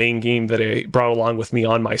was the main game that I brought along with me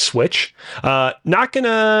on my Switch. Not going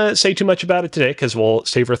to say too much about it today because we'll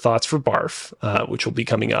save our thoughts for BARF, which will be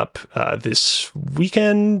coming up this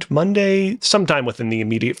weekend, Monday, sometime within the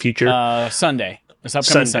immediate future. Sunday. It's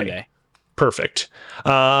upcoming Sunday. Perfect.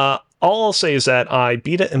 All I'll say is that I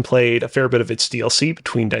beat it and played a fair bit of its DLC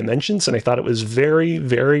Between Dimensions, and I thought it was very,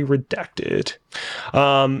 very redacted.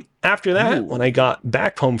 After that, when I got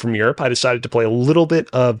back home from Europe, I decided to play a little bit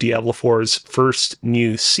of Diablo 4's first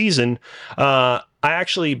new season. I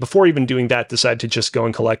actually, before even doing that, decided to just go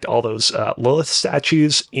and collect all those Lilith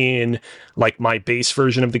statues in like my base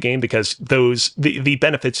version of the game, because the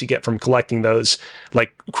benefits you get from collecting those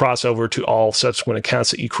like cross over to all subsequent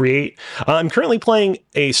accounts that you create. I'm currently playing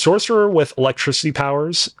a sorcerer with electricity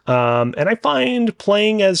powers, and I find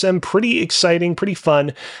playing as them pretty exciting, pretty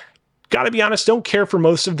fun. Gotta be honest, don't care for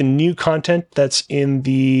most of the new content that's in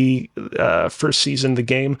the first season of the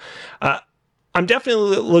game. I'm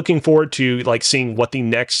definitely looking forward to like seeing what the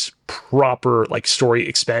next proper like story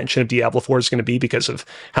expansion of Diablo 4 is going to be, because of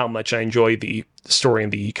how much I enjoy the story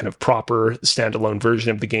and the kind of proper standalone version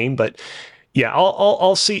of the game. But yeah,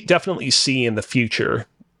 I'll definitely see in the future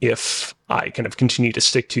if I kind of continue to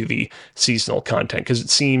stick to the seasonal content, because it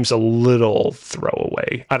seems a little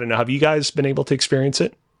throwaway. I don't know. Have you guys been able to experience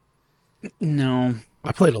it? No.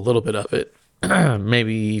 I played a little bit of it,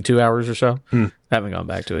 maybe 2 hours or so. Haven't gone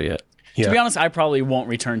back to it yet. Yeah. To be honest, I probably won't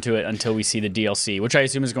return to it until we see the DLC, which I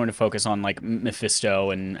assume is going to focus on like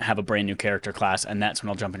Mephisto and have a brand new character class, and that's when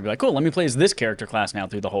I'll jump in and be like, cool, let me play as this character class now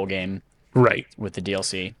through the whole game. Right. With the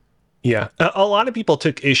DLC. Yeah. A lot of people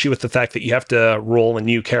took issue with the fact that you have to roll a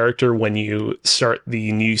new character when you start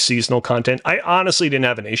the new seasonal content. I honestly didn't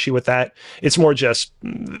have an issue with that. It's more just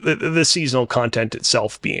the seasonal content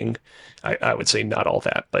itself being, I would say, not all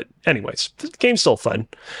that. But anyways, the game's still fun.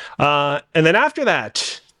 And then after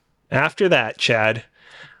that, Chad,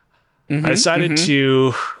 I decided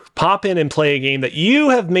to pop in and play a game that you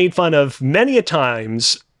have made fun of many a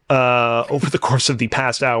times over the course of the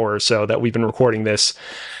past hour or so that we've been recording this.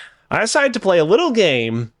 I decided to play a little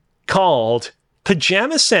game called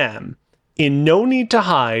Pajama Sam in No Need to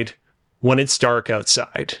Hide When It's Dark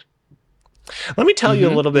Outside. Let me tell you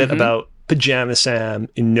a little bit about Pajama Sam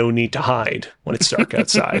in No Need to Hide When It's Dark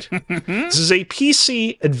Outside. This is a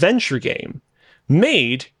PC adventure game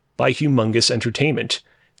made by Humongous Entertainment,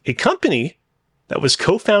 a company that was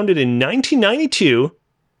co-founded in 1992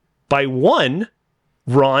 by one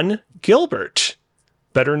Ron Gilbert,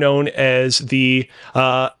 better known as the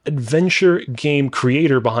adventure game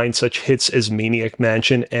creator behind such hits as Maniac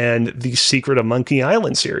Mansion and the Secret of Monkey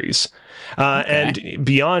Island series. And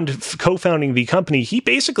beyond co-founding the company, he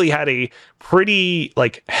basically had a pretty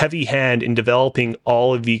like heavy hand in developing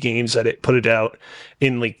all of the games that it put it out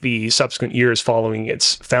in like the subsequent years following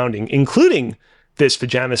its founding, including this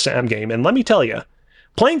Pajama Sam game. And let me tell you,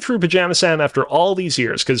 playing through Pajama Sam after all these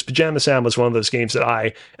years, because Pajama Sam was one of those games that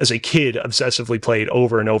I, as a kid, obsessively played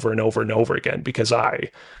over and over and over and over again, because I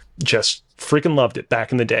just freaking loved it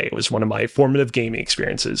back in the day. It was one of my formative gaming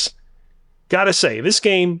experiences. Gotta say, this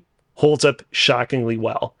game holds up shockingly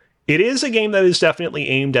well. It is a game that is definitely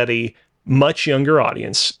aimed at a much younger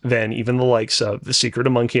audience than even the likes of The Secret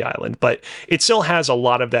of Monkey Island, but it still has a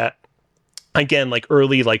lot of that, again, like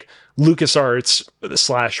early like LucasArts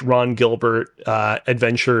 / Ron Gilbert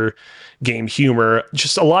adventure game humor,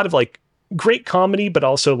 just a lot of like great comedy, but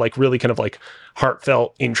also like really kind of like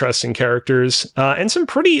heartfelt, interesting characters, and some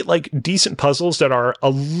pretty like decent puzzles that are a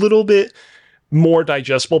little bit more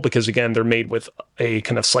digestible because, again, they're made with a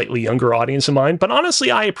kind of slightly younger audience in mind. But honestly,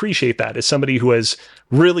 I appreciate that as somebody who has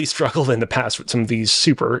really struggled in the past with some of these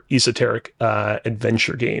super esoteric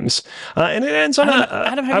adventure games. And it ends on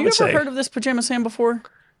Adam, have you ever heard of this Pajama Sam before?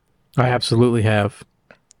 I absolutely have.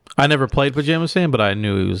 I never played Pajama Sam, but I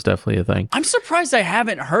knew it was definitely a thing. I'm surprised I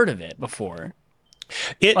haven't heard of it before.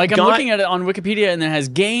 I'm looking at it on Wikipedia, and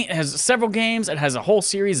it has several games. It has a whole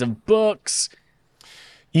series of books.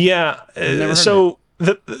 Yeah, so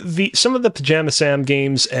some of the Pajama Sam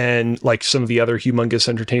games and like some of the other Humongous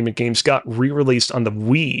Entertainment games got re-released on the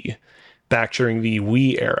Wii back during the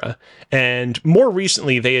Wii era, and more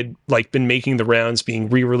recently they had like been making the rounds being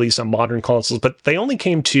re-released on modern consoles, but they only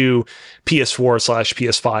came to PS4 /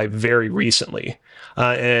 PS5 very recently.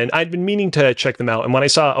 And I'd been meaning to check them out, and when I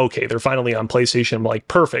saw okay, they're finally on PlayStation, I'm like,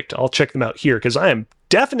 perfect, I'll check them out here, because I am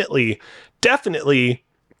definitely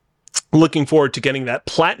looking forward to getting that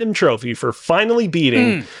platinum trophy for finally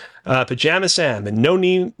beating Pajama Sam and No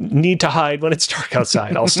Need to Hide When It's Dark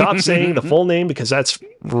Outside. I'll stop saying the full name because that's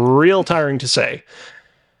real tiring to say.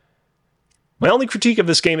 My only critique of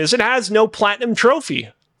this game is it has no platinum trophy.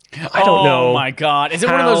 I don't know. Oh my god. Is it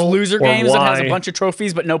one of those loser games that has a bunch of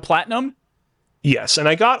trophies but no platinum? Yes, and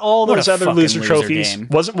I got all those other loser trophies. Game.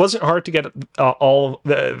 Wasn't hard to get all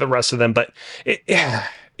the rest of them, but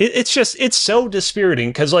it's just, it's so dispiriting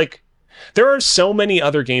because like there are so many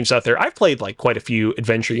other games out there. I've played like quite a few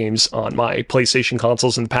adventure games on my PlayStation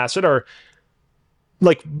consoles in the past that are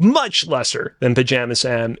like much lesser than Pajama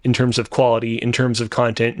Sam in terms of quality, in terms of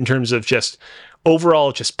content, in terms of just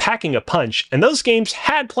overall just packing a punch. And those games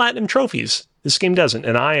had platinum trophies. This game doesn't,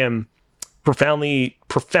 and I am profoundly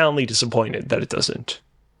disappointed that it doesn't.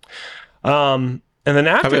 And then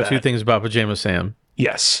after I've got that, two things about Pajama Sam.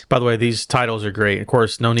 yes, By the way, these titles are great. Of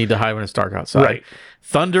course, No Need to Hide When It's Dark Outside. right.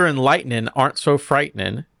 Thunder and lightning aren't so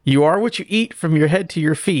frightening. You are what you eat from your head to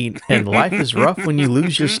your feet, and life is rough when you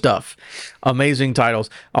lose your stuff. Amazing titles.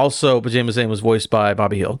 Also, Pajama Sam was voiced by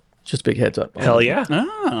Bobby Hill. Just big heads up. Hell yeah.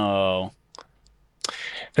 Oh.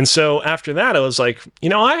 And so after that, I was like,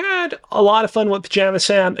 I had a lot of fun with Pajama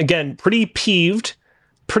Sam. Again, pretty peeved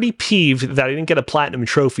that I didn't get a platinum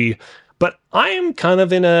trophy, but I am kind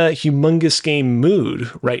of in a humongous game mood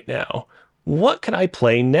right now. What could I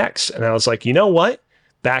play next? And I was like, you know what?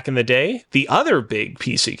 Back in the day, the other big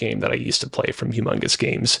PC game that I used to play from Humongous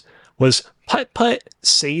Games was Putt Putt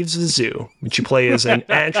Saves the Zoo, which you play as an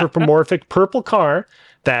anthropomorphic purple car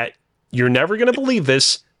that, you're never going to believe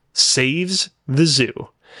this, saves the zoo.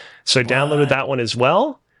 So I downloaded that one as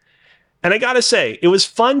well. And I got to say, it was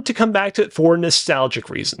fun to come back to it for nostalgic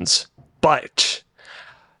reasons. But,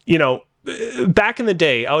 back in the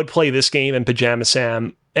day, I would play this game and Pajama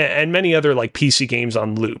Sam and many other like PC games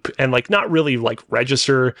on loop, and like not really like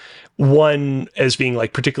register one as being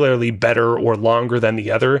like particularly better or longer than the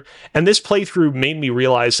other. And this playthrough made me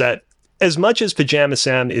realize that as much as Pajama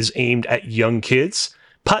Sam is aimed at young kids,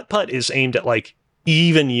 Putt Putt is aimed at like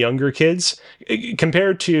even younger kids.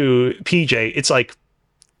 Compared to PJ, it's like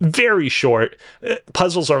very short.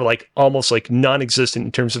 Puzzles are like almost like non-existent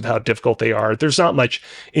in terms of how difficult they are. There's not much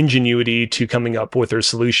ingenuity to coming up with their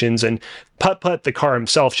solutions. And Putt Putt, the car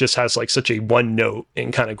himself, just has like such a one note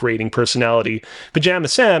and kind of grating personality. Pajama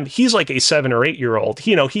Sam, he's like a 7 or 8 year old.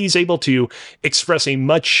 He's able to express a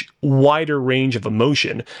much wider range of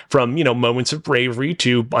emotion, from, moments of bravery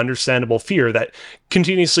to understandable fear that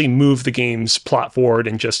continuously move the game's plot forward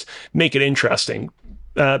and just make it interesting.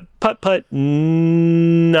 Putt Putt,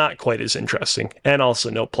 not quite as interesting, and also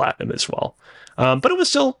no platinum as well. But it was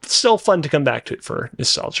still fun to come back to it for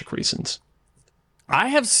nostalgic reasons. I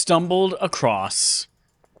have stumbled across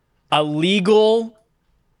a legal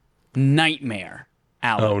nightmare,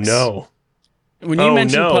 Alex. Oh no. When you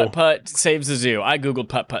mentioned Putt Putt Saves the Zoo, I googled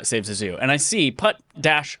Putt Putt Saves the Zoo, and I see Putt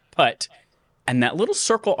and that little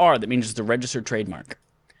circle R that means it's the registered trademark.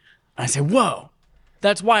 And I say, whoa,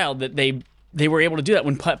 that's wild that they were able to do that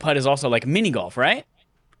when Putt Putt is also like mini golf, right?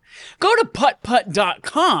 Go to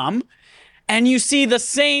puttputt.com and you see the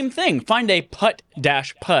same thing. Find a putt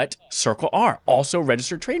circle R, also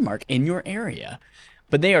registered trademark in your area.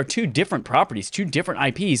 But they are two different properties, two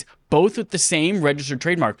different IPs, both with the same registered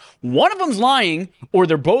trademark. One of them's lying, or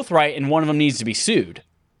they're both right, and one of them needs to be sued.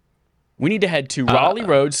 We need to head to Raleigh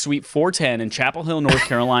Road, Suite 410 in Chapel Hill, North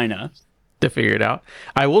Carolina. To figure it out.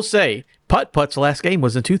 I will say, Putt Putt's last game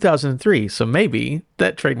was in 2003, so maybe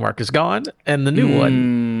that trademark is gone, and the new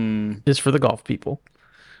one is for the golf people.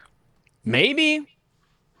 Maybe.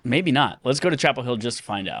 Maybe not. Let's go to Chapel Hill just to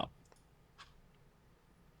find out.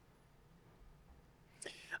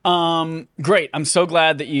 Great. I'm so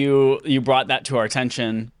glad that you brought that to our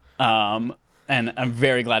attention. And I'm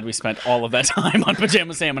very glad we spent all of that time on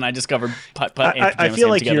Pajama Sam and I discovered Putt Putt and Pajama I feel Sam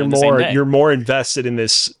like together you're more invested in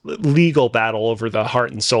this legal battle over the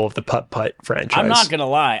heart and soul of the Putt Putt franchise. I'm not gonna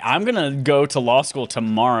lie. I'm gonna go to law school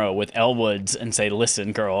tomorrow with Elwoods and say,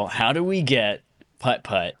 listen, girl, how do we get Putt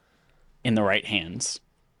Putt in the right hands?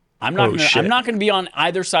 I'm not gonna be on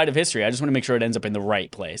either side of history. I just want to make sure it ends up in the right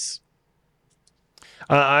place.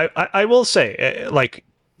 I will say, like,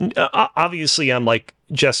 obviously I'm like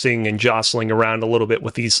jesting and jostling around a little bit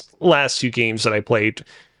with these last two games that I played.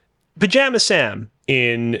 Pajama Sam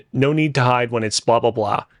in No Need to Hide When It's Blah Blah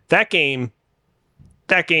Blah. That game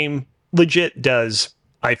legit does,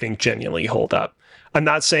 I think, genuinely hold up. I'm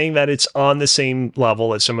not saying that it's on the same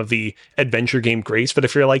level as some of the adventure game greats, but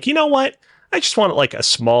if you're like, you know what? I just want like a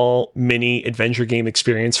small mini adventure game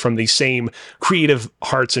experience from the same creative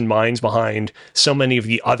hearts and minds behind so many of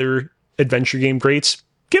the other adventure game greats,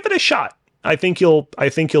 give it a shot. I think you'll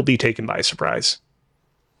be taken by surprise.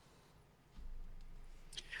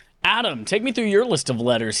 Adam, take me through your list of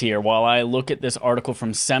letters here while I look at this article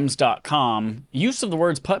from sems.com. Use of the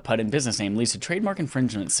words Putt Putt in business name leads to trademark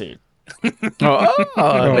infringement suit. Maybe it no.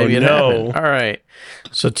 happened. All right.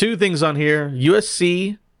 So two things on here.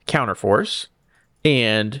 USC Counterforce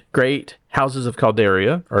and Great Houses of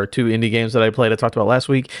Calderia are two indie games that I played. I talked about last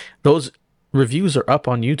week. Those reviews are up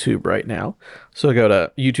on YouTube right now. So go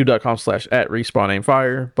to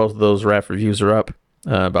youtube.com/@respawn-aim-fire. Both of those RAF reviews are up,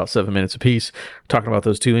 about 7 minutes apiece. Talking about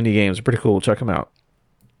those two indie games. Pretty cool. Check them out.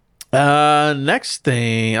 Next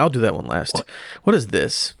thing, I'll do that one last. What is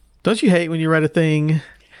this? Don't you hate when you write a thing?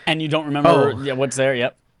 And you don't remember what's there?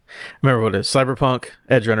 Yep. Remember what it is? Cyberpunk,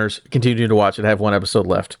 Edge Runners. Continue to watch it. I have one episode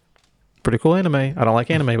left. Pretty cool anime. I don't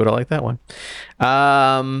like anime, but I like that one.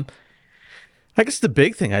 I guess the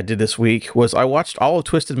big thing I did this week was I watched all of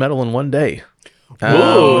Twisted Metal in one day.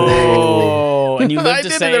 Oh, and you I lived to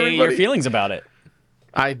did it, say your everybody. feelings about it.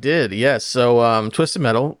 I did, yes. So Twisted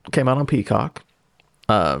Metal came out on Peacock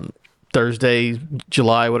Thursday,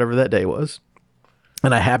 July, whatever that day was.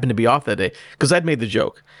 And I happened to be off that day because I'd made the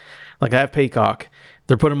joke. Like, I have Peacock.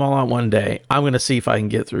 They're putting them all on one day. I'm going to see if I can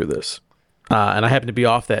get through this. And I happened to be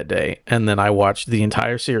off that day. And then I watched the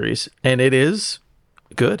entire series. And it is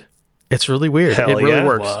good. It's really weird. Hell it really yeah.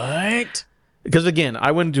 works. What? Because, again,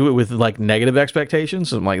 I wouldn't do it with, like, negative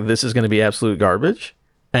expectations. I'm like, this is going to be absolute garbage.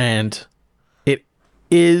 And it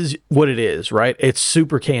is what it is, right? It's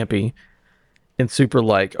super campy and super,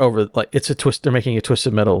 like, it's a twist. They're making a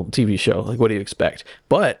Twisted Metal TV show. Like, what do you expect?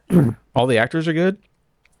 But all the actors are good.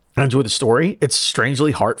 I enjoy the story. It's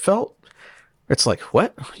strangely heartfelt. It's like,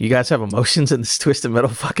 what? You guys have emotions in this Twisted Metal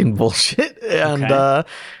fucking bullshit? And Okay.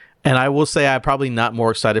 and I will say I'm probably not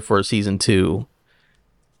more excited for a season 2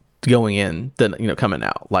 going in than, coming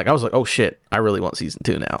out. Like, I was like, oh shit, I really want season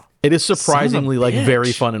 2 now. It is surprisingly like bitch.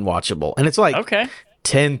 very fun and watchable. And it's like Okay.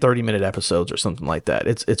 10, 30-minute episodes or something like that.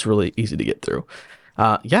 It's really easy to get through.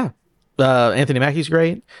 Yeah. Anthony Mackie's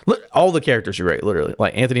great. Look, all the characters are great, literally.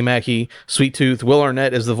 Like Anthony Mackie, Sweet Tooth, Will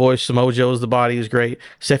Arnett is the voice, Samoa Joe is the body is great.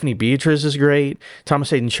 Stephanie Beatriz is great.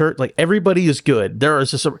 Thomas Hayden Church, like everybody is good.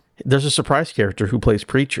 There's a surprise character who plays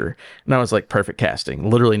Preacher, and I was like, perfect casting.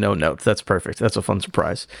 Literally no notes. That's perfect. That's a fun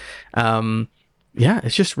surprise. Yeah,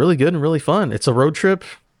 it's just really good and really fun. It's a road trip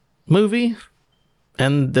movie,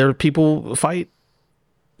 and there are people fight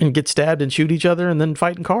and get stabbed and shoot each other and then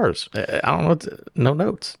fight in cars. I don't know. No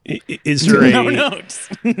notes. Is there No a notes.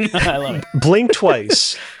 I love it. blink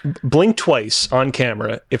twice on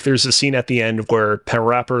camera if there's a scene at the end where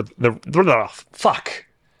fuck.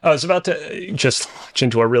 I was about to just launch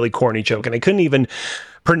into a really corny joke and I couldn't even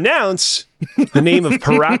pronounce the name of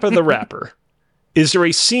Parappa the Rapper. Is there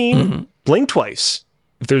a scene, blink twice,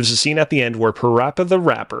 if there's a scene at the end where Parappa the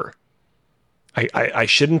Rapper, I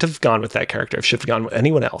shouldn't have gone with that character, I should have gone with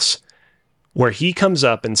anyone else, where he comes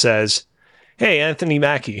up and says, hey, Anthony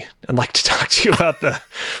Mackie, I'd like to talk to you about the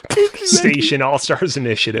Station All-Stars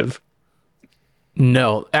Initiative.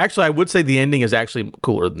 No, actually, I would say the ending is actually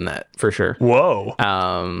cooler than that for sure.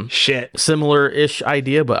 Whoa. Shit. Similar-ish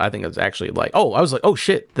idea, but I think it's actually like, I was like, oh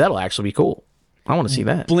shit, that'll actually be cool. I want to see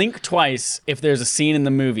that. Blink twice if there's a scene in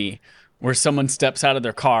the movie where someone steps out of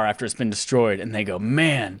their car after it's been destroyed and they go,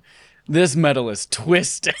 man, this metal is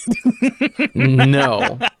twisted.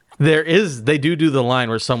 No. They do the line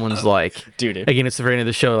where someone's like, Dude. again, it's the very end of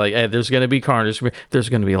the show, like, hey, there's going to be carnage, there's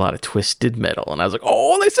going to be a lot of twisted metal. And I was like,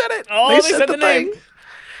 oh, they said it. Oh, they said the name.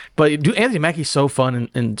 But Anthony Mackie's so fun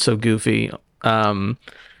and so goofy. Him and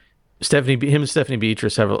Stephanie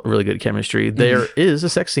Beatriz have a really good chemistry. There is a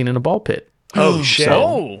sex scene in a ball pit. Oh, shit.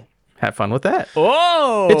 Oh. Have fun with that.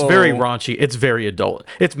 Oh. It's very raunchy. It's very adult.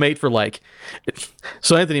 It's made for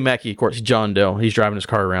so Anthony Mackie, of course, John Doe. He's driving his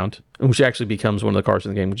car around, which actually becomes one of the cars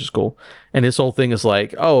in the game, which is cool. And his whole thing is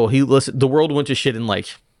like, the world went to shit in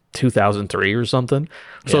 2003 or something.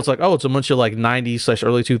 So it's like, it's a bunch of 90s /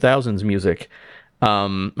 early 2000s music.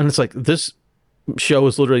 And it's like, this show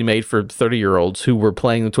is literally made for 30-year-olds who were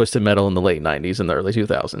playing the Twisted Metal in the late 90s and the early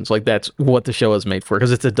 2000s. Like, that's what the show is made for,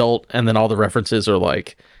 because it's adult, and then all the references are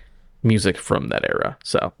music from that era.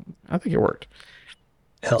 So I think it worked.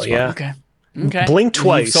 Hell yeah. Okay. Blink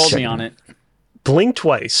twice. You sold me on it. Blink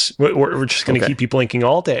twice. We're just going to keep you blinking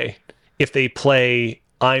all day if they play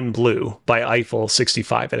I'm Blue by Eiffel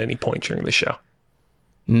 65 at any point during the show.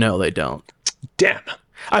 No, they don't. Damn.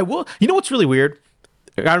 I will. You know what's really weird?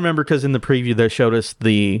 I remember because in the preview they showed us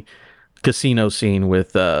the casino scene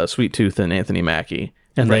with Sweet Tooth and Anthony Mackie,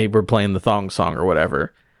 and they were playing the thong song or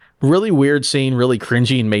whatever. Really weird scene, really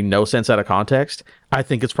cringy, and made no sense out of context. I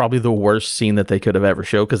think it's probably the worst scene that they could have ever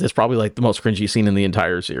showed, because it's probably the most cringy scene in the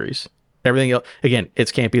entire series. Everything else, again,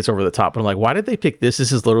 it's campy, it's over the top, but I'm like, why did they pick this?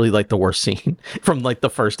 This is literally the worst scene from the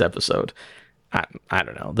first episode. I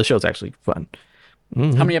don't know. The show's actually fun.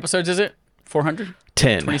 How many episodes is it? 400?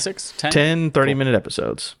 10. 26? 10? 10 30-minute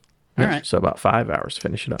episodes. All right. So about 5 hours to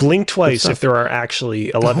finish it up. Blink twice if there are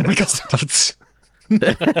actually 11 episodes.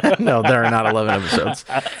 No, there are not 11 episodes.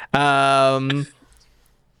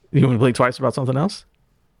 You want to blink twice about something else?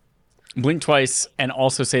 Blink twice and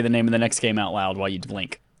also say the name of the next game out loud while you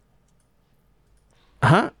blink.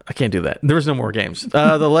 I can't do that. There was no more games.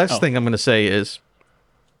 The last thing I'm going to say is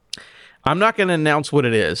I'm not going to announce what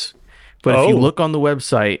it is, But if you Oh. look on the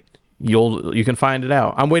website, you can find it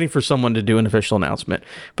out. I'm waiting for someone to do an official announcement,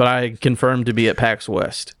 but I confirmed to be at PAX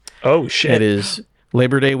West. Oh shit! It is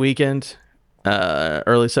Labor Day weekend,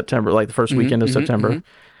 early September, like the first weekend of September.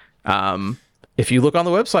 If you look on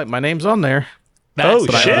the website, my name's on there. Oh,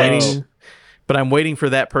 But shit. I'm waiting for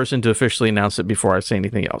that person to officially announce it before I say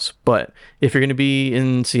anything else. But if you're going to be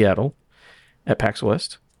in Seattle at PAX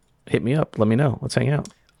West, hit me up. Let me know. Let's hang out.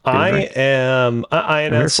 I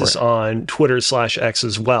announced for this it. on Twitter/X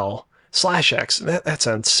as well. /X. That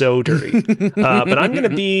sounds so dirty. But I'm going to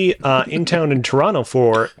be in town in Toronto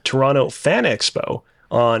for Toronto Fan Expo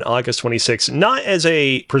on August 26th. Not as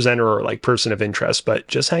a presenter or like person of interest, but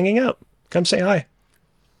just hanging out. Come say hi.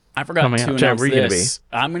 I forgot Coming to out. announce Chad, where you gonna this.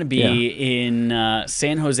 I'm going to be in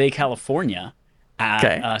San Jose, California at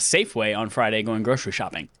Okay. Safeway on Friday going grocery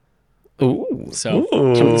shopping. Ooh. So Ooh.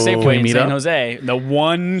 come to the Safeway we in meet San up? Jose. The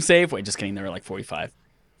one Safeway. Just kidding. There were like 45.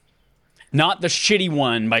 Not the shitty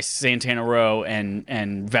one by Santana Row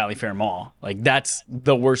and Valley Fair Mall. Like, that's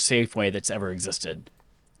the worst Safeway that's ever existed.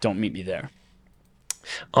 Don't meet me there.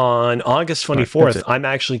 On August that's 24th, it. I'm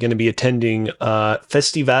actually going to be attending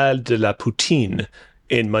Festival de la Poutine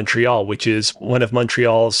in Montreal, which is one of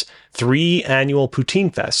Montreal's 3 annual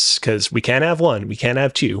poutine fests, because we can't have one, we can't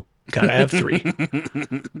have 2, gotta have 3.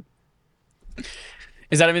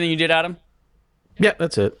 Is that everything you did, Adam? Yeah,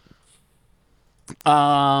 that's it.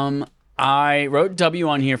 I wrote W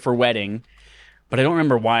on here for wedding, but I don't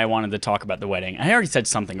remember why I wanted to talk about the wedding. I already said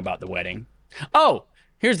something about the wedding. Oh,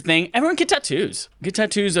 here's the thing. Everyone get tattoos. Get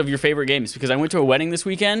tattoos of your favorite games, because I went to a wedding this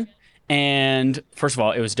weekend, and first of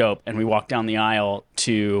all, it was dope. And we walked down the aisle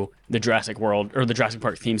to the Jurassic World or the Jurassic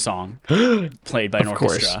Park theme song played by an course.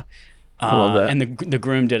 orchestra. I love that. And the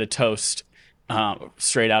groom did a toast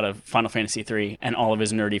straight out of Final Fantasy III, and all of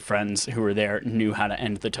his nerdy friends who were there knew how to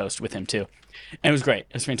end the toast with him too. And it was great.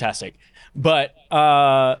 It was fantastic. But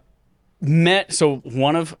I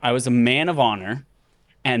was a man of honor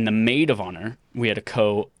and the maid of honor. We had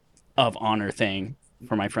a of honor thing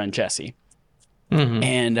for my friend Jesse.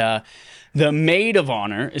 And the maid of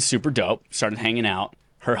honor is super dope. Started hanging out.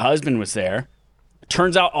 Her husband was there.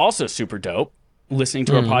 Turns out also super dope. Listening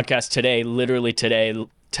to our podcast today, literally today,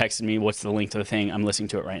 texted me, "What's the link to the thing?" I'm listening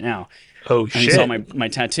to it right now. Oh, And he shit. saw my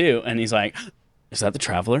tattoo, and he's like, "Is that the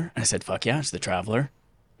Traveler?" And I said, "Fuck yeah, it's the Traveler.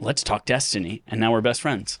 Let's talk Destiny." And now we're best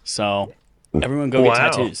friends. So everyone go get Wow.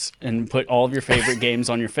 tattoos and put all of your favorite games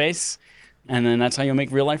on your face, and then that's how you'll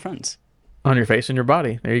make real life friends. On your face and your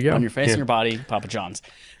body. There you go. On your face and your body, Papa John's.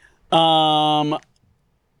 I'm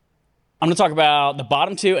going to talk about the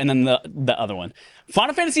bottom two and then the other one.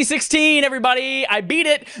 Final Fantasy 16, everybody. I beat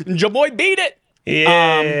it. Your boy beat it.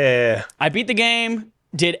 Yeah. I beat the game,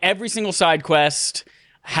 did every single side quest,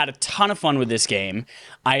 had a ton of fun with this game.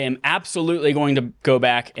 I am absolutely going to go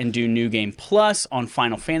back and do New Game Plus on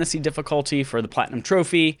Final Fantasy difficulty for the Platinum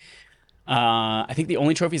Trophy. I think the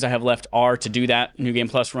only trophies I have left are to do that New Game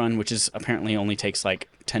Plus run, which is apparently only takes like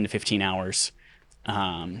 10 to 15 hours.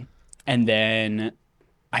 And then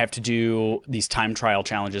I have to do these time trial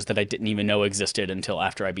challenges that I didn't even know existed until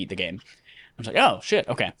after I beat the game. I was like, oh shit,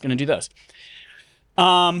 okay, gonna do those.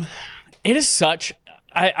 It is such.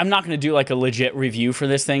 I'm not going to do like a legit review for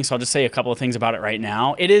this thing, so I'll just say a couple of things about it right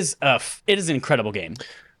now. It is an incredible game.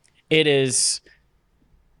 It is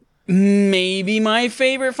maybe my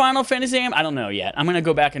favorite Final Fantasy game. I don't know yet. I'm going to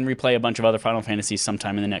go back and replay a bunch of other Final Fantasies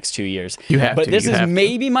sometime in the next 2 years. You have but to, this you is have to.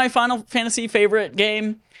 maybe my Final Fantasy favorite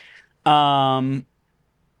game. But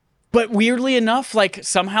weirdly enough, like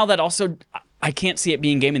somehow that also I can't see it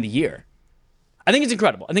being game of the year. I think it's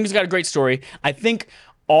incredible. I think it's got a great story. I think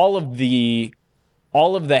all of the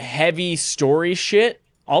heavy story shit,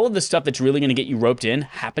 all of the stuff that's really going to get you roped in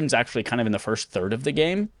happens actually kind of in the first third of the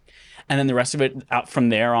game. And then the rest of it out from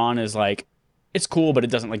there on is like, it's cool, but it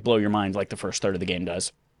doesn't like blow your mind like the first third of the game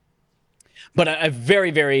does. But I'm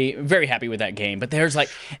very, very, very happy with that game. But there's like,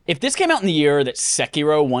 if this came out in the year that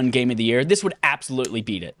Sekiro won Game of the Year, this would absolutely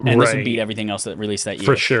beat it. And this would Right. beat everything else that released that year.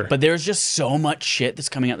 For sure. But there's just so much shit that's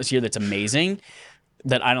coming out this year that's amazing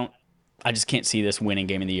that I just can't see this winning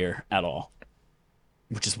Game of the Year at all.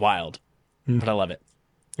 Which is wild. But I love it.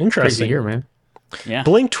 Crazy Interesting. here, man. Yeah.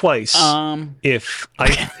 Blink twice If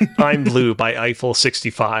I'm Blue by Eiffel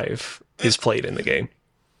 65 is played in the game.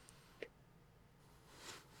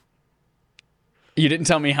 you didn't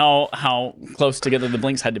tell me how close together the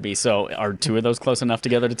blinks had to be, so are two of those close enough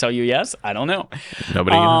together to tell you yes? I don't know.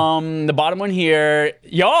 Nobody. The bottom one here,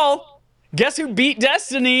 y'all. Guess who beat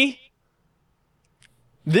Destiny?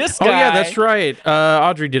 This guy. Oh yeah, that's right.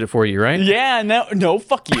 Audrey did it for you, right? Yeah, no,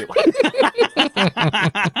 fuck you.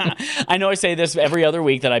 I know I say this every other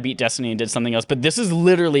week that I beat Destiny and did something else, but this is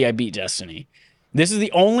literally I beat Destiny. This is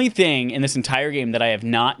the only thing in this entire game that I have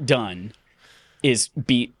not done is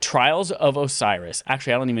beat Trials of Osiris.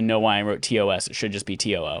 Actually, I don't even know why I wrote TOS. It should just be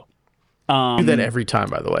TOO. You do that every time,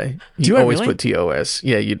 by the way. You Do I always really? put TOS.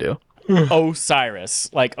 Yeah, you do. Osiris,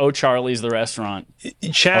 like Charlie's the restaurant.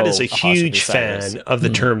 Chad is a apostrophe huge Cyrus. fan of the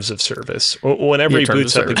terms of service. Whenever he terms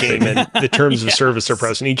boots of up the service. game and the terms of service are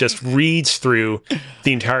present, he just reads through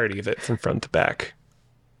the entirety of it from front to back.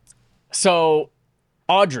 So,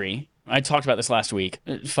 Audrey, I talked about this last week,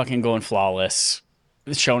 fucking going flawless,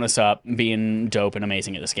 showing us up, being dope and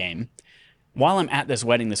amazing at this game. While I'm at this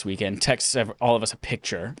wedding this weekend, texts all of us a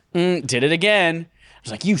picture. Did it again. I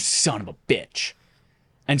was like, you son of a bitch.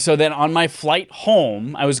 And so then on my flight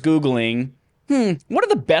home, I was Googling, what are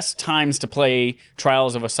the best times to play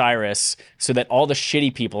Trials of Osiris so that all the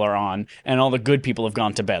shitty people are on and all the good people have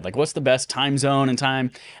gone to bed? Like, what's the best time zone and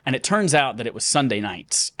time? And it turns out that it was Sunday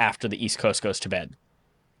nights after the East Coast goes to bed.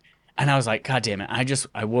 And I was like, God damn it.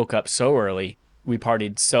 I woke up so early. We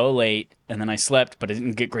partied so late. And then I slept, but I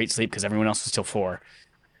didn't get great sleep because everyone else was till 4.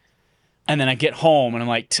 And then I get home and I'm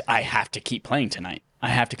like, I have to keep playing tonight. I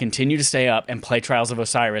have to continue to stay up and play Trials of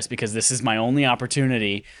Osiris because this is my only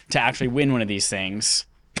opportunity to actually win one of these things.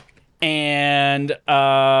 And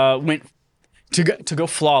went to go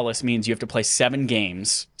flawless means you have to play 7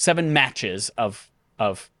 matches of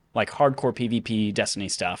like hardcore PvP Destiny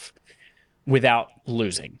stuff without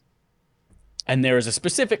losing. And there is a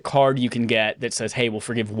specific card you can get that says, hey, we'll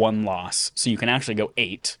forgive 1 loss. So you can actually go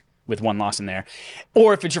 8 with 1 loss in there.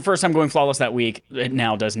 Or if it's your first time going flawless that week, it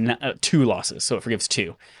now does 2 losses. So it forgives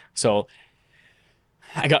 2. So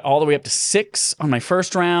I got all the way up to 6 on my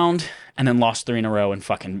first round and then lost 3 in a row and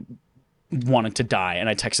fucking wanted to die. And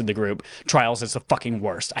I texted the group, Trials is the fucking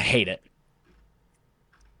worst. I hate it.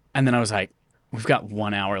 And then I was like, we've got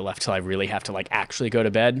 1 hour left till I really have to like actually go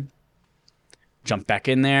to bed. Jump back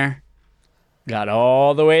in there. Got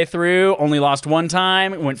all the way through, only lost 1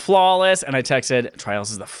 time, went flawless, and I texted,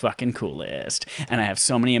 Trials is the fucking coolest. And I have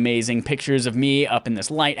so many amazing pictures of me up in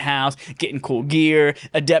this lighthouse, getting cool gear,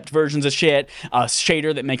 adept versions of shit, a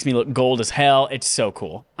shader that makes me look gold as hell. It's so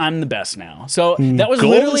cool. I'm the best now. So that was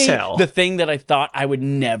Gold as literally hell. the thing that I thought I would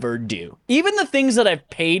never do. Even the things that I've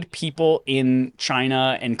paid people in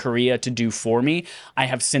China and Korea to do for me, I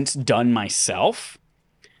have since done myself.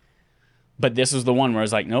 But this was the one where I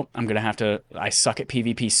was like, nope, I'm going to have to, I suck at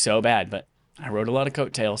PvP so bad, but I wrote a lot of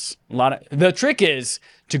coattails. The trick is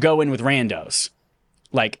to go in with randos.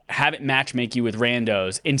 Like, have it match make you with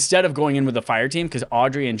randos instead of going in with the fire team, because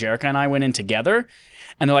Audrey and Jerica and I went in together,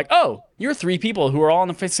 and they're like, oh, you're 3 people who are all on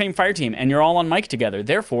the same fire team, and you're all on mic together.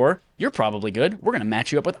 Therefore, you're probably good. We're going to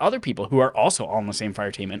match you up with other people who are also all on the same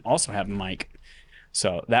fire team and also have a mic.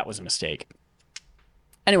 So that was a mistake.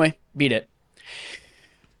 Anyway, beat it.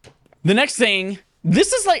 The next thing,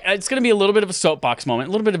 this is like, it's going to be a little bit of a soapbox moment,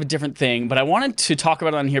 a little bit of a different thing, but I wanted to talk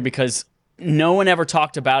about it on here because no one ever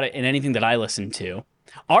talked about it in anything that I listened to.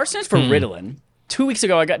 R stands for Ritalin. 2 weeks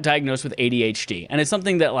ago, I got diagnosed with ADHD, and it's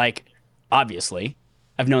something that, like, obviously,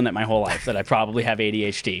 I've known that my whole life, that I probably have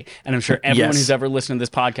ADHD, and I'm sure everyone Yes. who's ever listened to this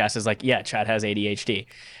podcast is like, yeah, Chad has ADHD.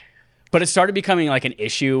 But it started becoming, like, an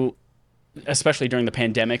issue, especially during the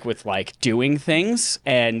pandemic, with like doing things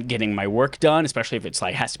and getting my work done, especially if it's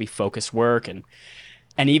like has to be focused work and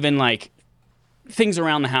even like things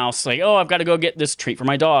around the house, like, oh, I've got to go get this treat for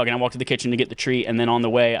my dog, and I walk to the kitchen to get the treat, and then on the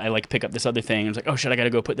way I like pick up this other thing, and I was like, oh shit, I got to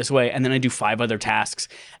go put this away, and then I do 5 other tasks,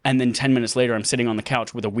 and then 10 minutes later I'm sitting on the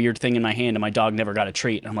couch with a weird thing in my hand and my dog never got a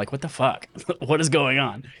treat, and I'm like, what the fuck? What is going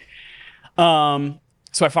on?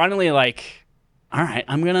 So I finally like, all right,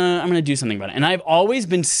 I'm gonna do something about it. And I've always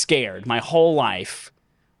been scared my whole life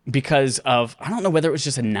because of, I don't know whether it was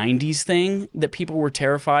just a 90s thing that people were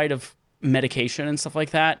terrified of medication and stuff like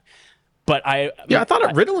that. But I thought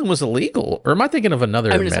Ritalin was illegal. Or am I thinking of another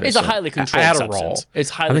medicine? it's a highly controlled Adderall. substance.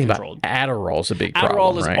 It's I highly think controlled. about Adderall's a big Adderall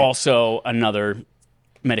problem, is right? also another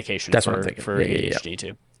medication That's what I'm thinking. for Yeah, yeah, ADHD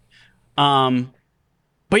too.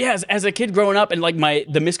 But yeah, as a kid growing up, and like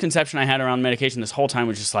the misconception I had around medication this whole time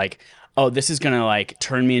was just like, oh, this is gonna like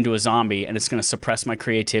turn me into a zombie, and it's gonna suppress my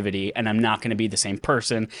creativity, and I'm not gonna be the same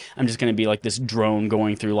person. I'm just gonna be like this drone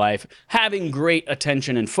going through life, having great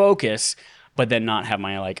attention and focus, but then not have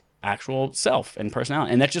my like actual self and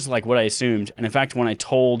personality. And that's just like what I assumed. And in fact, when I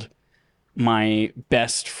told my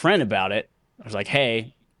best friend about it, I was like,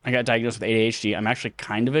 hey, I got diagnosed with ADHD. I'm actually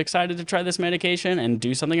kind of excited to try this medication and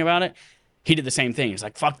do something about it. He did the same thing. He's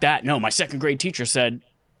like, fuck that. No, my 2nd grade teacher said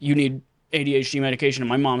you need ADHD medication. And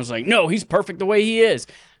my mom was like, no, he's perfect the way he is.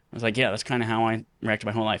 I was like, yeah, that's kind of how I reacted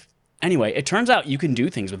my whole life. Anyway, it turns out you can do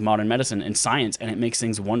things with modern medicine and science, and it makes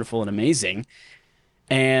things wonderful and amazing.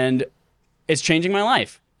 And it's changing my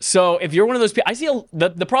life. So if you're one of those people,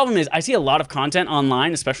 the problem is I see a lot of content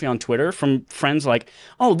online, especially on Twitter, from friends like,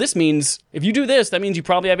 oh, this means if you do this, that means you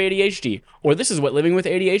probably have ADHD, or this is what living with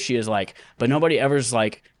ADHD is like. But nobody ever's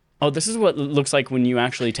like, oh, this is what it looks like when you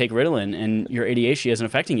actually take Ritalin and your ADHD isn't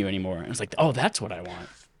affecting you anymore. And it's like, oh, that's what I want.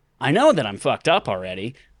 I know that I'm fucked up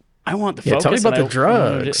already. I want the focus. Tell me about the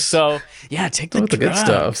drugs. So yeah, take the good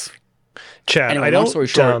stuff. Chad, Anyway, I long don't. story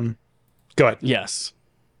short, Go ahead. yes.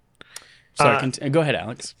 Sorry, go ahead,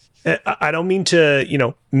 Alex. I don't mean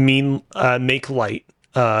to, make light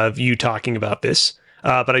of you talking about this,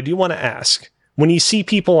 but I do want to ask, when you see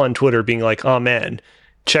people on Twitter being like, oh man,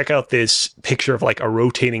 check out this picture of like a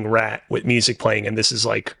rotating rat with music playing, and this is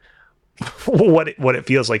like what it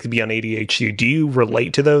feels like to be on ADHD. Do you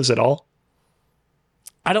relate to those at all?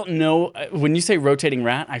 I don't know. When you say rotating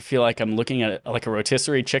rat, I feel like I'm looking at it like a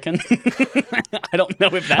rotisserie chicken. I don't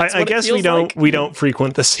know if that's. I guess we don't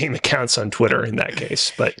frequent the same accounts on Twitter in that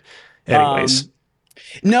case. But anyways,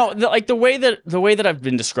 no. The way that I've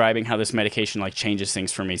been describing how this medication like changes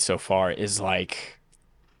things for me so far is like,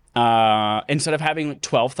 instead of having like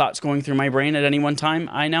 12 thoughts going through my brain at any one time,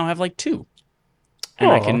 I now have like 2,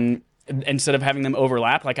 and I can, instead of having them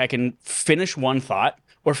overlap, like I can finish one thought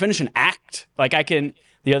or finish an act. Like I can.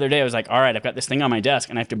 The other day, I was like, all right, I've got this thing on my desk,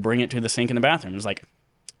 and I have to bring it to the sink in the bathroom. It was like,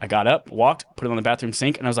 I got up, walked, put it on the bathroom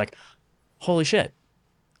sink, and I was like, holy shit.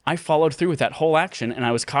 I followed through with that whole action, and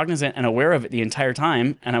I was cognizant and aware of it the entire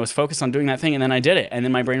time, and I was focused on doing that thing, and then I did it. And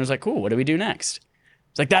then my brain was like, cool, what do we do next?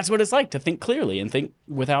 It's like, that's what it's like to think clearly and think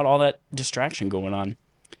without all that distraction going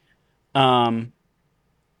on.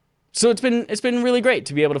 So it's been really great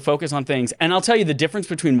to be able to focus on things. And I'll tell you the difference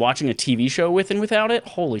between watching a TV show with and without it.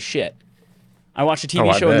 Holy shit. I watched a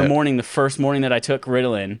TV show in the morning, the first morning that I took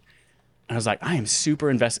Ritalin, and I was like, I am super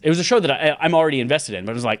invested. It was a show that I'm already invested in,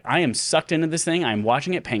 but I was like, I am sucked into this thing. I'm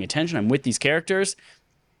watching it, paying attention. I'm with these characters.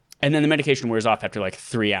 And then the medication wears off after like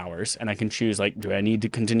 3 hours, and I can choose, like, do I need to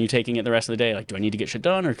continue taking it the rest of the day? Like, do I need to get shit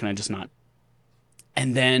done, or can I just not?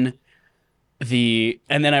 And then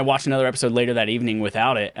I watched another episode later that evening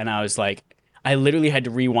without it, and I was like, I literally had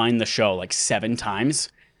to rewind the show like 7 times.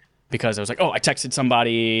 Because I was like, oh, I texted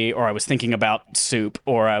somebody, or I was thinking about soup,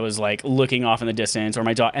 or I was like looking off in the distance, or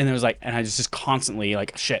my dog, and it was like, and I was just constantly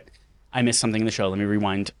like, shit, I missed something in the show. Let me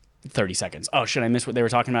rewind 30 seconds. Oh shit, I missed what they were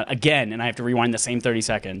talking about again, and I have to rewind the same 30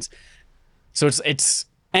 seconds. So it's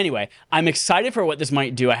anyway. I'm excited for what this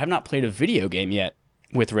might do. I have not played a video game yet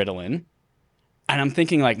with Ritalin, and I'm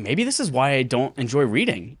thinking like maybe this is why I don't enjoy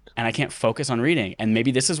reading, and I can't focus on reading, and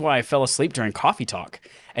maybe this is why I fell asleep during coffee talk.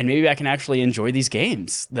 And maybe I can actually enjoy these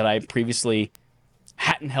games that I previously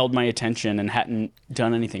hadn't held my attention and hadn't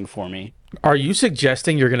done anything for me. Are you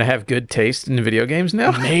suggesting you're going to have good taste in video games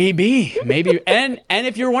now? Maybe. And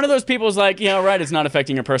if you're one of those people who's like, yeah, right, it's not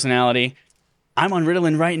affecting your personality. I'm on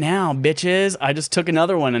Ritalin right now, bitches. I just took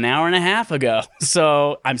another one an hour and a half ago.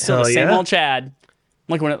 So I'm still the same old Chad.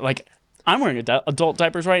 I'm wearing adult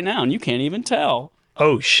diapers right now, and you can't even tell.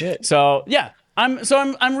 Oh, shit. So, yeah.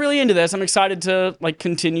 I'm really into this. I'm excited to like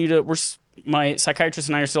continue to. My psychiatrist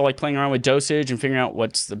and I are still like playing around with dosage and figuring out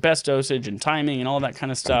what's the best dosage and timing and all that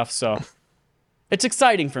kind of stuff. So it's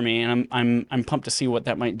exciting for me, and I'm pumped to see what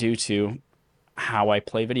that might do to how I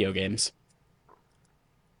play video games.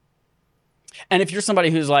 And if you're somebody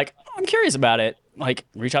who's like, oh, I'm curious about it, like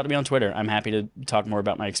reach out to me on Twitter. I'm happy to talk more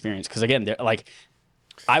about my experience, because again, they're like.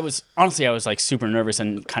 I was like super nervous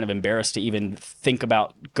and kind of embarrassed to even think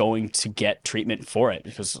about going to get treatment for it,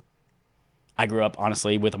 because I grew up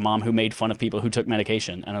honestly with a mom who made fun of people who took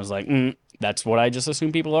medication, and I was like, that's what I just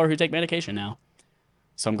assume people are who take medication now.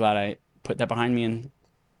 So I'm glad I put that behind me and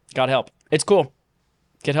got help. It's cool.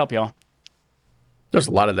 Get help, y'all. There's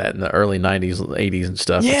a lot of that in the early 90s, 80s and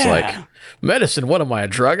stuff. Yeah. It's like, medicine, what am I, a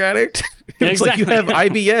drug addict? It's like, you have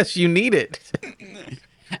IBS, you need it.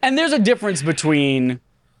 And there's a difference between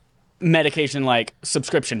medication like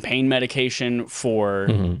subscription pain medication for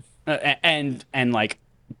and like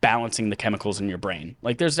balancing the chemicals in your brain.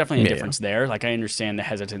 Like there's definitely a difference there. Like I understand the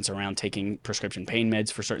hesitance around taking prescription pain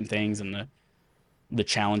meds for certain things and the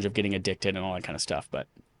challenge of getting addicted and all that kind of stuff. But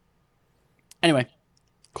anyway,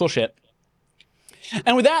 cool shit.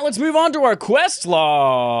 And with that, let's move on to our quest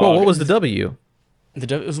log. Well, what was the W? It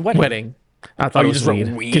was wedding. Wedding. I thought it was just wrote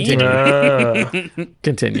weed. weed?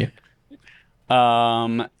 Continue.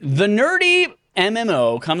 The nerdy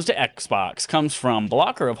MMO comes to Xbox. Comes from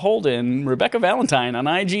Blocker of Holden, Rebecca Valentine on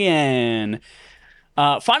IGN.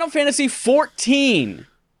 Final Fantasy XIV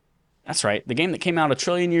That's right. The game that came out 1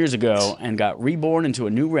 trillion years ago and got reborn into a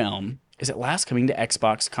new realm is at last coming to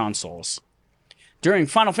Xbox consoles. During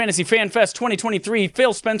Final Fantasy Fan Fest 2023,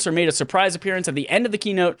 Phil Spencer made a surprise appearance at the end of the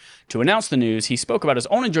keynote to announce the news. He spoke about his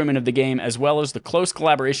own enjoyment of the game as well as the close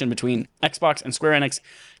collaboration between Xbox and Square Enix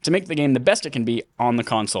to make the game the best it can be on the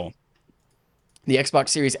console. The Xbox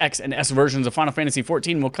Series X and S versions of Final Fantasy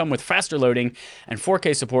XIV will come with faster loading and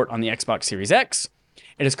 4K support on the Xbox Series X.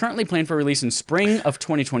 It is currently planned for release in spring of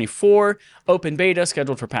 2024. Open beta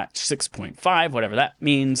scheduled for patch 6.5, whatever that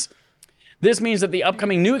means. This means that the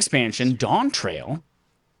upcoming new expansion, Dawn Trail,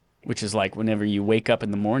 which is like whenever you wake up in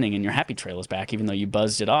the morning and your happy trail is back, even though you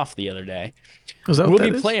buzzed it off the other day, will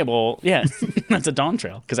be playable. Yeah, that's a dawn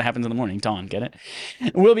trail because it happens in the morning. Dawn, get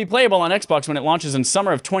it? Will be playable on Xbox when it launches in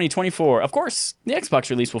summer of 2024. Of course, the Xbox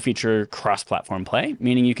release will feature cross-platform play,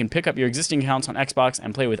 meaning you can pick up your existing accounts on Xbox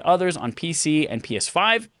and play with others on PC and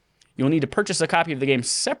PS5. You'll need to purchase a copy of the game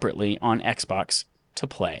separately on Xbox to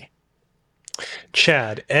play.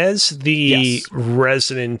 Chad, as the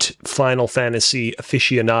resident Final Fantasy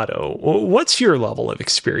aficionado, what's your level of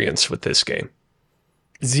experience with this game?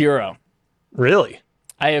 0. Really?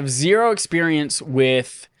 I have 0 experience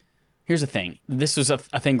with... Here's the thing. This was a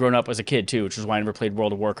thing growing up as a kid, too, which is why I never played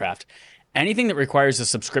World of Warcraft. Anything that requires a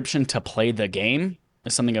subscription to play the game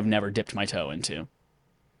is something I've never dipped my toe into.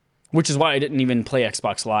 Which is why I didn't even play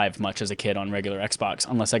Xbox Live much as a kid on regular Xbox,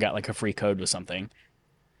 unless I got like a free code with something.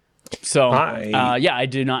 So, I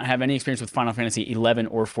do not have any experience with Final Fantasy 11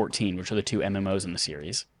 or 14, which are the 2 MMOs in the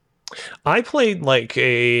series. I played like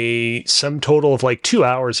a sum total of like 2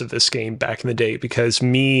 hours of this game back in the day because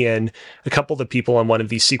me and a couple of the people on one of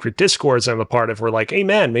these secret Discords I'm a part of were like, hey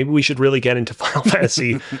man, maybe we should really get into Final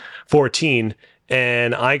Fantasy 14.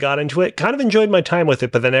 And I got into it, kind of enjoyed my time with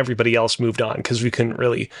it, but then everybody else moved on because we couldn't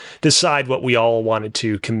really decide what we all wanted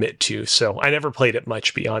to commit to. So I never played it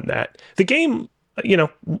much beyond that. The game,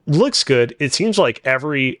 looks good. It seems like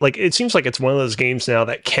it's one of those games now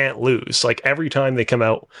that can't lose. Like every time they come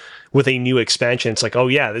out with a new expansion, it's like, oh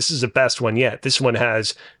yeah, this is the best one yet. This one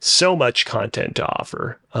has so much content to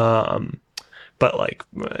offer. But like,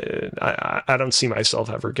 I don't see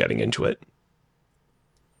myself ever getting into it.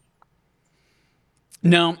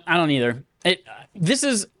 No, I don't either. This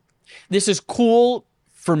is cool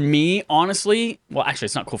for me, honestly. Well, actually,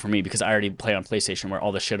 it's not cool for me because I already play on PlayStation where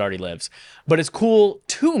all this shit already lives. But it's cool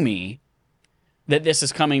to me that this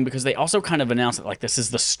is coming because they also kind of announced that like this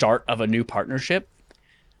is the start of a new partnership.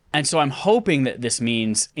 And so I'm hoping that this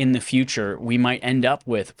means in the future we might end up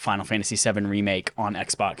with Final Fantasy VII Remake on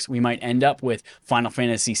Xbox. We might end up with Final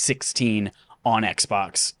Fantasy 16 on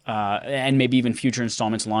Xbox, and maybe even future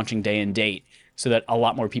installments launching day and date so that a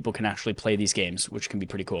lot more people can actually play these games, which can be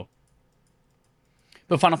pretty cool.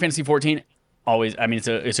 But Final Fantasy 14, always, I mean,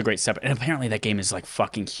 it's a great step. And apparently that game is like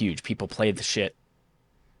fucking huge. People play the shit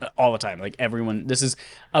all the time. Like everyone, this is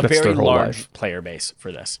a very large player base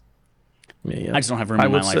for this. Yeah. I just don't have room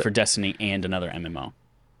in my life for Destiny and another MMO.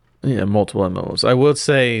 Yeah, multiple MMOs. I would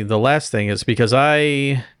say the last thing is because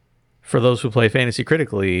for those who play Fantasy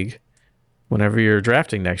Critic League, whenever you're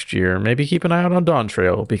drafting next year, maybe keep an eye out on Dawn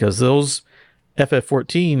Trail because those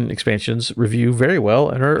FF14 expansions review very well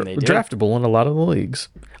and are draftable in a lot of the leagues.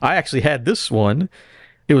 I actually had this one.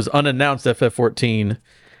 It was unannounced FF14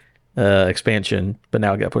 expansion, but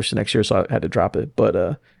now it got pushed to next year, so I had to drop it.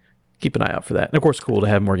 But keep an eye out for that. And of course, cool to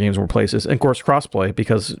have more games, more places. And of course, crossplay,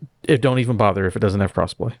 because it don't even bother if it doesn't have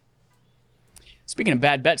crossplay. Speaking of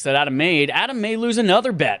bad bets that Adam made, Adam may lose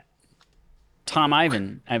another bet. Tom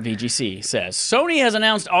Ivan at VGC says, Sony has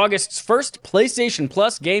announced August's first PlayStation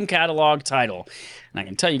Plus game catalog title. And I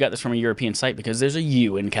can tell you got this from a European site because there's a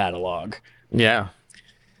U in catalog. Yeah.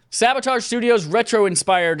 Sabotage Studios'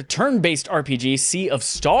 retro-inspired turn-based RPG Sea of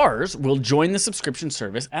Stars will join the subscription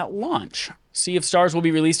service at launch. Sea of Stars will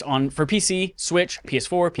be released for PC, Switch,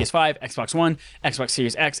 PS4, PS5, Xbox One, Xbox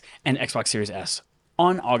Series X, and Xbox Series S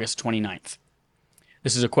on August 29th.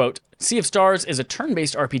 This is a quote. Sea of Stars is a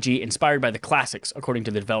turn-based RPG inspired by the classics, according to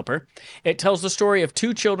the developer. It tells the story of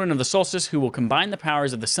 2 children of the solstice who will combine the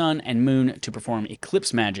powers of the sun and moon to perform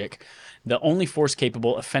eclipse magic, the only force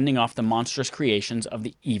capable of fending off the monstrous creations of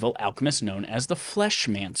the evil alchemist known as the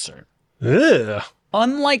Fleshmancer. Ugh.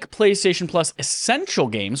 Unlike PlayStation Plus Essential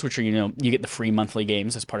games, which are, you get the free monthly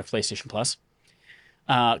games as part of PlayStation Plus,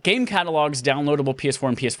 game catalogs, downloadable PS4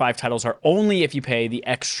 and PS5 titles are only if you pay the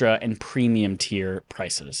extra and premium tier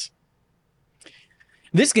prices.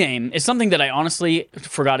 This game is something that I honestly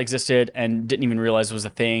forgot existed and didn't even realize was a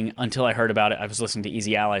thing until I heard about it. I was listening to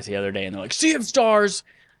Easy Allies the other day, and they're like, Sea of Stars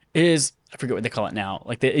is, I forget what they call it now.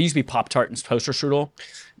 Like it used to be Pop-Tart and Toaster Strudel.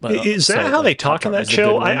 But, Is that how they talk on Pop-Tart that is the show?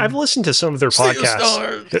 good one. I've listened to some of their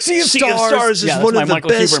podcasts. Sea of Sea of Stars. Stars is Yeah, that's one my of the Michael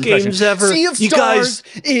best Huber impression. games ever. Sea of You Stars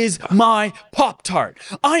guys, is my Pop-Tart.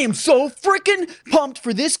 I am so freaking pumped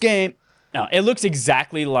for this game. Now, it looks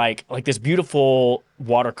exactly like this beautiful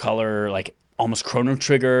watercolor, like almost Chrono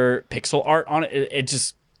Trigger pixel art on it. It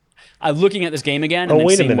just... I'm looking at this game again and then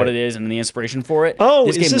wait a seeing what minute. it is and the inspiration for it. oh,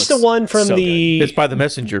 This is game this the looks one from so the? It's by the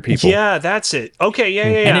Messenger people. Yeah, that's it. Okay, yeah.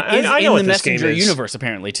 good. And it is I know in what the this game Messenger is. universe,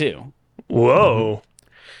 apparently, too. Whoa.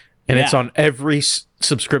 And it's Yeah. on every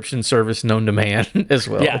subscription service known to man as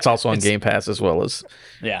well. Yeah, it's also on it's- Game Pass as well as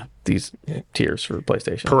Yeah. these tiers for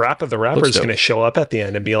PlayStation. Parappa the Rapper is dope. going to show up at the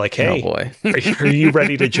end and be like, Oh hey, boy. are you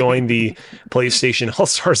ready to join the PlayStation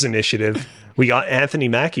All-Stars Initiative? We got Anthony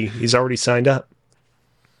Mackie. He's already signed up.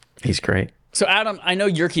 He's great. So, Adam, I know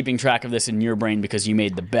you're keeping track of this in your brain because you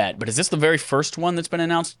made the bet, but is this the very first one that's been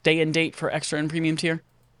announced day and date for extra and premium tier?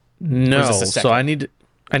 No, this the so second? I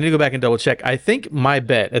need to go back and double check. I think my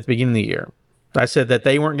bet at the beginning of the year, I said that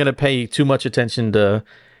they weren't going to pay too much attention to.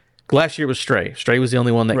 Last year was Stray. Stray was the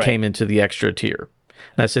only one that Right. came into the extra tier.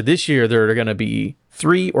 And I said this year there are going to be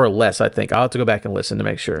 3 or less. I think I'll have to go back and listen to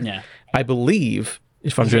make sure. Yeah. I believe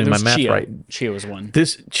if I'm doing my There's math Chia. right, Chia was one.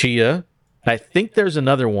 this Chia. I think there's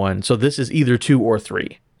another one. So this is either 2 or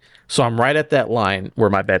 3. So I'm right at that line where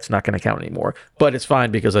my bet's not going to count anymore. But it's fine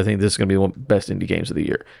because I think this is going to be one of the best indie games of the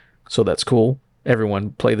year. So that's cool.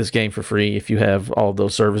 Everyone play this game for free if you have all of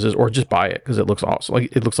those services, or just buy it because it looks awesome.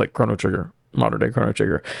 Like it looks like Chrono Trigger, modern day Chrono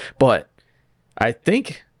Trigger. But I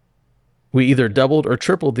think we either doubled or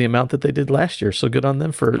tripled the amount that they did last year. So good on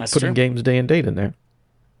them for That's putting true. games day and date in there.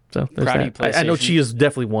 So there's Proud of you, that. I know PlayStation. Chia's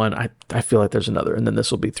definitely one. I feel like there's another, and then this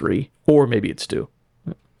will be 3, or maybe it's 2.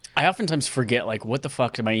 I oftentimes forget, like, what the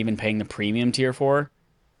fuck am I even paying the premium tier for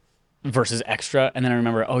versus extra? And then I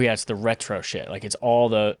remember, oh, yeah, it's the retro shit. Like, it's all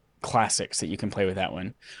the classics that you can play with that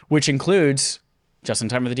one, which includes, just in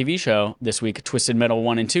time for the TV show this week, Twisted Metal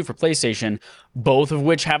 1 and 2 for PlayStation, both of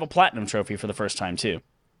which have a platinum trophy for the first time, too.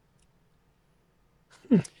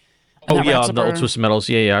 And Oh that yeah, wraps up the our- Old Twisted Metals.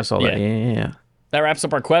 Yeah, I saw that. Yeah. Yeah. That wraps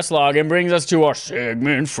up our quest log and brings us to our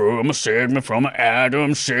segment from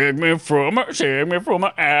Adam,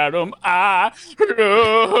 I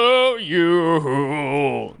love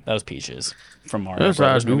you. That was Peaches from Mario Yes, I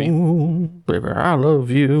Brothers movie. do, baby. I love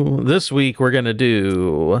you. This week we're gonna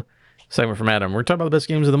do segment from Adam. We're talking about the best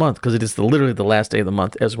games of the month because it is literally the last day of the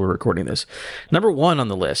month as we're recording this. Number 1 on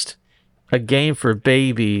the list, a game for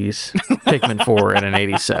babies, Pikmin 4 and an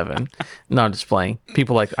 87. No, I'm just playing.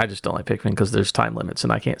 People I just don't like Pikmin because there's time limits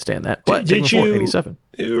and I can't stand that. But Did Pikmin 4, you- 87.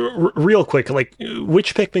 Real quick, like,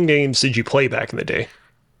 which Pikmin games did you play back in the day?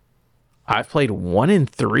 I've played 1 and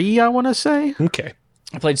 3, I want to say. Okay.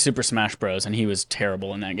 I played Super Smash Bros. And he was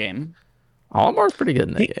terrible in that game. Olimar's pretty good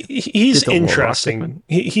in that game. He's Did the Warlock interesting.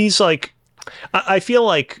 He's like, I feel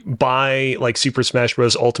like by like Super Smash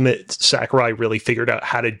Bros. Ultimate, Sakurai really figured out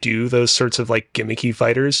how to do those sorts of like gimmicky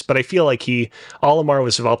fighters. But I feel like Olimar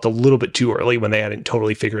was developed a little bit too early when they hadn't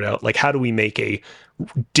totally figured out like how do we make a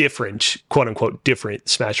different, quote unquote, different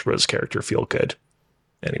Smash Bros. Character feel good.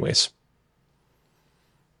 Anyways,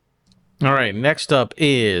 All right, next up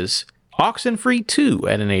is Oxenfree 2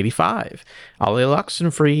 at an 85. Ollie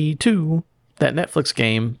Oxenfree 2, that Netflix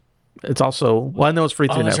game. It's also, well, I know it's free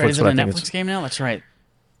Oh, through that's Netflix, right. Is it but a I think Netflix game now? That's right.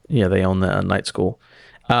 yeah, they own the Night School.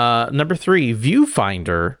 Number 3,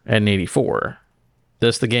 Viewfinder at an 84.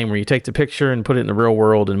 That's the game where you take the picture and put it in the real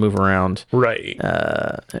world and move around. right.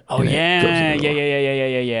 Oh, and it yeah. goes Yeah, in the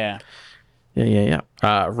yeah, real yeah.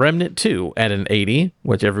 Yeah. Remnant 2 at an 80,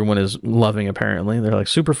 which everyone is loving apparently. They're like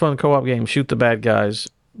super fun co-op game, shoot the bad guys,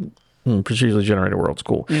 procedurally generated world's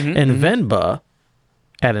cool. And Venba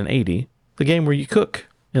at an 80, the game where you cook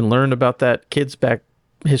and learn about that kid's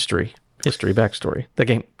backstory. That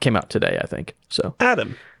game came out today, I think. So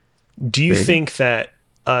Adam, do you think that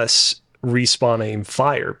us Respawn Aim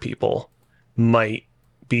Fire people might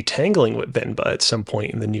be tangling with Venba at some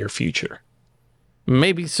point in the near future?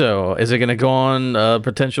 maybe so. Is it going to go on a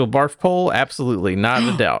potential barf poll? Absolutely, not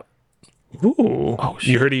a doubt. Ooh,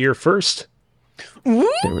 you heard it here first. There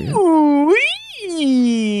we go.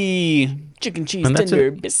 Ooh-wee. Chicken cheese And that's tender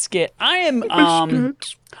it. biscuit. I am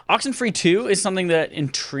Oxenfree 2 is something that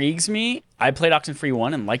intrigues me. I played Oxenfree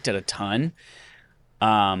 1 and liked it a ton.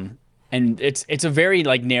 And it's a very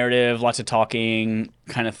like narrative, lots of talking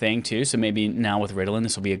kind of thing too. So maybe now with Ritalin,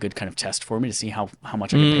 this will be a good kind of test for me to see how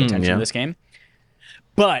much I can pay attention yeah. to this game.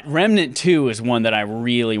 But Remnant 2 is one that I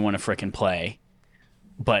really want to frickin' play.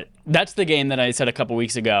 But that's the game that I said a couple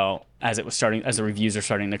weeks ago as the reviews are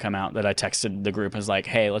starting to come out, that I texted the group, as like,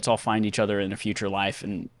 hey, let's all find each other in a future life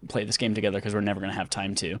and play this game together, because we're never going to have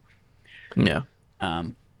time to. Yeah.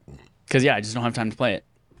 Because, I just don't have time to play it.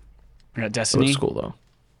 I got Destiny. It's cool, though.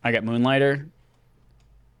 I got Moonlighter.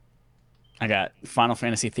 I got Final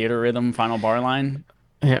Fantasy Theater Rhythm, Final Bar Line.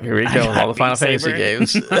 Yeah, here we go with all the Final Fantasy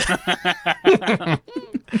games.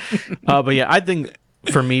 But yeah, I think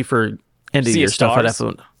for me, for end of year stuff, I'd have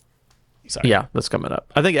to. Sorry. Yeah, that's coming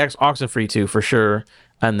up. I think Oxenfree 2 for sure.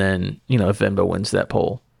 And then, if Venba wins that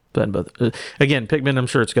poll. Venba. Again, Pikmin, I'm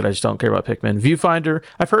sure it's good. I just don't care about Pikmin. Viewfinder,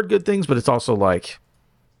 I've heard good things, but it's also like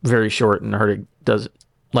very short, and I heard it does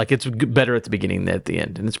like it's better at the beginning than at the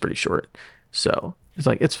end, and it's pretty short. So it's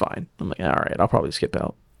like, it's fine. I'm like, all right, I'll probably skip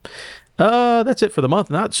out. That's it for the month.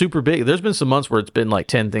 Not super big. There's been some months where it's been like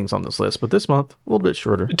 10 things on this list, but this month, a little bit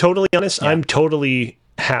shorter. Totally honest, I'm totally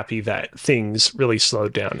happy that things really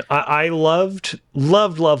slowed down. I loved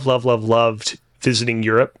visiting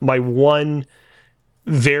Europe. My one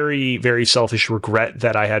very, very selfish regret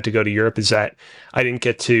that I had to go to Europe is that I didn't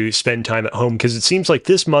get to spend time at home, because it seems like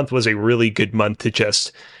this month was a really good month to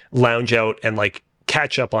just lounge out and like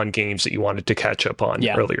catch up on games that you wanted to catch up on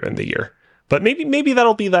earlier in the year. But maybe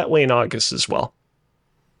that'll be that way in August as well.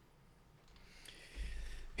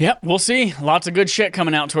 Yep, we'll see. Lots of good shit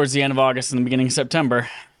coming out towards the end of August and the beginning of September.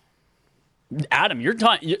 Adam, you're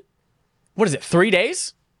talking. What is it? 3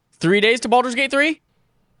 days? 3 days to Baldur's Gate 3?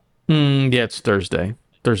 Yeah, it's Thursday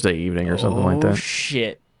evening or something like that. Oh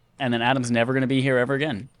shit! And then Adam's never going to be here ever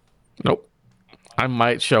again. Nope. I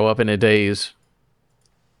might show up in a daze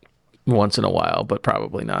once in a while, but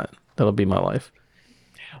probably not. That'll be my life.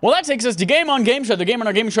 Well, that takes us to Game On Game Show. The Game On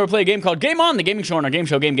Our Gaming Show, we play a game called Game On, the gaming show on our game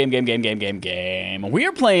show. Game. We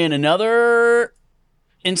are playing another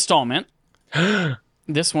installment.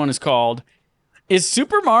 This one is called Is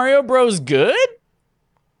Super Mario Bros. Good?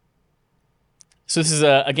 So this is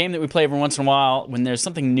a game that we play every once in a while when there's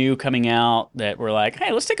something new coming out that we're like,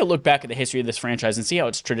 hey, let's take a look back at the history of this franchise and see how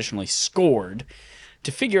it's traditionally scored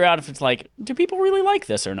to figure out if it's like, do people really like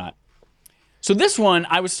this or not? So this one,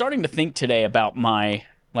 I was starting to think today about my...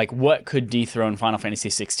 like, what could dethrone Final Fantasy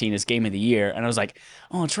 16 as Game of the Year? And I was like,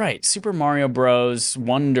 oh, that's right. Super Mario Bros.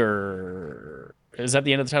 Wonder. Is that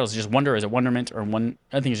the end of the title? Is it just Wonder? Is it Wonderment? Or One?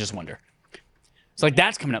 I think it's just Wonder. It's like,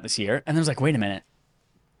 that's coming out this year. And then I was like, wait a minute.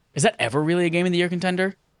 Is that ever really a Game of the Year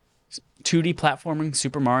contender? 2D platforming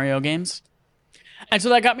Super Mario games? And so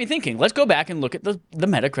that got me thinking. Let's go back and look at the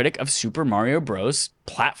Metacritic of Super Mario Bros.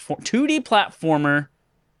 2D platformer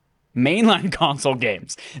mainline console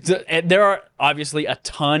games. So, there are obviously a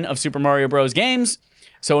ton of Super Mario Bros. Games,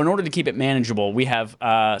 so in order to keep it manageable, we have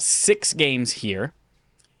 6 games here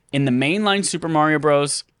in the mainline Super Mario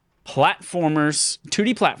Bros.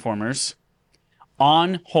 2D platformers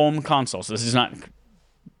on home console. So this does not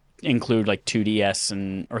include like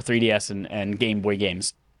 2DS or 3DS and Game Boy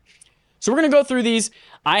games. So we're going to go through these.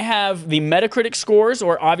 I have the Metacritic scores,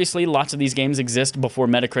 or obviously lots of these games exist before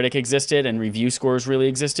Metacritic existed and review scores really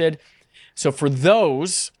existed. So for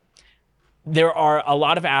those, there are a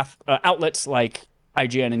lot of outlets like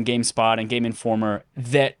IGN and GameSpot and Game Informer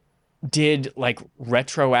that did like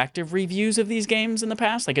retroactive reviews of these games in the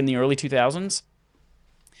past, like in the early 2000s.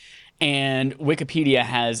 And Wikipedia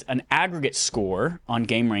has an aggregate score on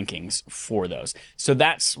game rankings for those. So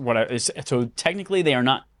that's so technically they are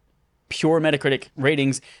not pure Metacritic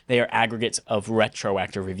ratings, they are aggregates of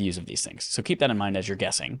retroactive reviews of these things. So keep that in mind as you're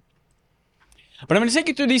guessing. But I'm going to take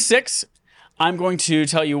you through these 6. I'm going to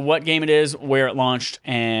tell you what game it is, where it launched,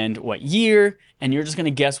 and what year, and you're just going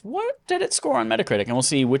to guess what did it score on Metacritic, and we'll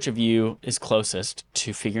see which of you is closest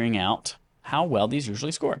to figuring out how well these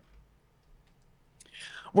usually score.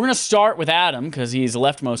 We're going to start with Adam, because he's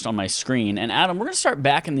leftmost on my screen. And Adam, we're going to start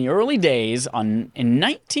back in the early days in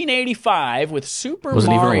 1985 with Super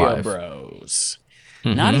Mario Bros.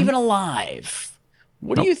 Mm-hmm. Not even alive.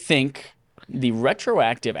 What do you think the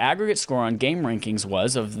retroactive aggregate score on game rankings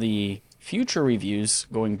was of the future reviews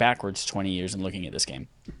going backwards 20 years and looking at this game?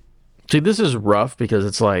 See, this is rough because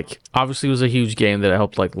it's like, obviously it was a huge game that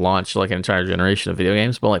helped like launch like an entire generation of video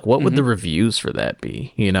games, but like what would the reviews for that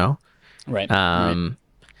be, you know? Right.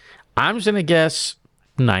 I'm just going to guess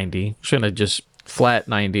 90. I'm just going to just flat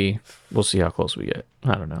 90. We'll see how close we get.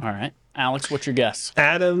 I don't know. All right. Alex, what's your guess?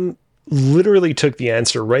 Adam literally took the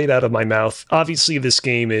answer right out of my mouth. Obviously, this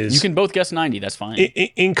game is... You can both guess 90. That's fine.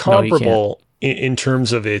 Incomparable in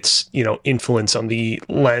terms of its, influence on the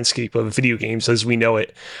landscape of video games as we know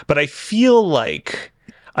it. But I feel like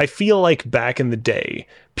back in the day,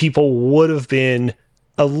 people would have been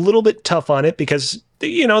a little bit tough on it because...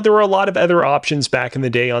 there were a lot of other options back in the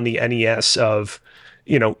day on the NES of,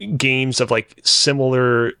 games of like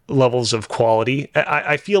similar levels of quality.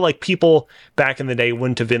 I feel like people back in the day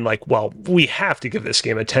wouldn't have been like, well, we have to give this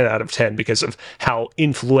game a 10 out of 10 because of how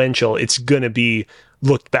influential it's going to be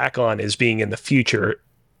looked back on as being in the future.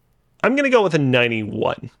 I'm going to go with a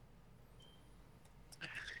 91.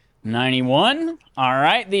 91. All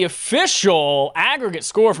right. The official aggregate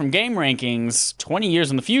score from Game Rankings 20 years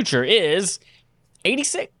in the future is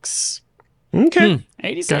 86. Okay.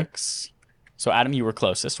 86. So, Adam, you were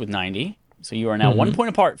closest with 90. So you are now 1 point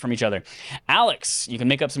apart from each other. Alex, you can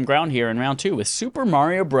make up some ground here in round 2 with Super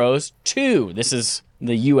Mario Bros. 2. This is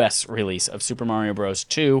the US release of Super Mario Bros.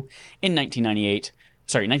 2 in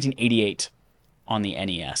 1988 on the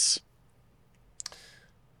NES.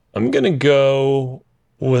 I'm going to go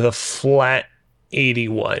with a flat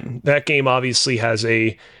 81. That game obviously has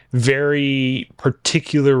a very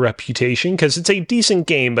particular reputation because it's a decent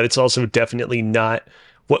game, but it's also definitely not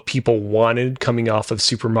what people wanted coming off of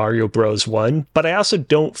Super Mario Bros. 1. But I also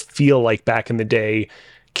don't feel like back in the day,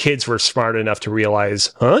 kids were smart enough to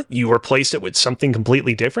realize, you replaced it with something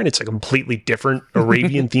completely different. It's a completely different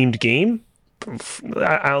Arabian-themed game.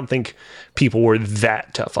 I don't think people were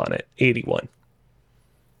that tough on it. 81.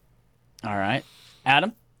 All right.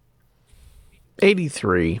 Adam?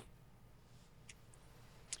 83.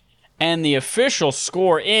 And the official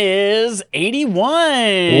score is 81.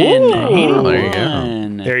 Ooh, 81. there you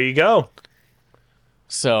go. There you go.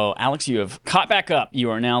 So, Alex, you have caught back up.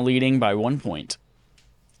 You are now leading by 1 point.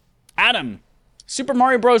 Adam, Super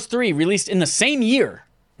Mario Bros. 3 released in the same year,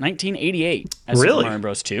 1988, as Really? Super Mario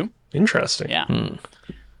Bros. 2. Interesting. Yeah.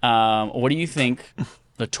 What do you think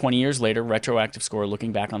the 20 years later retroactive score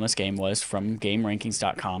looking back on this game was from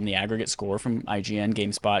GameRankings.com, the aggregate score from IGN,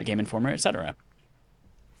 GameSpot, Game Informer, etc.?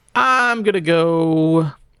 I'm going to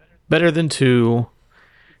go better than 2.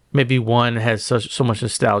 Maybe 1 has so much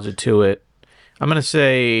nostalgia to it. I'm going to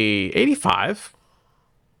say 85.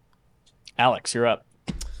 Alex, you're up.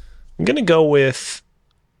 I'm going to go with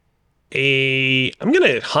I'm going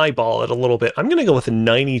to highball it a little bit. I'm going to go with a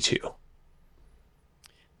 92.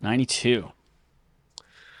 92.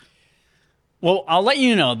 Well, I'll let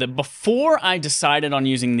you know that before I decided on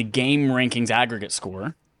using the Game Rankings aggregate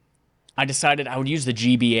score, I decided I would use the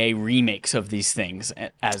GBA remakes of these things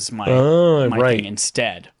as my thing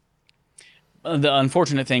instead. The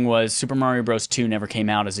unfortunate thing was Super Mario Bros. 2 never came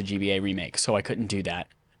out as a GBA remake, so I couldn't do that.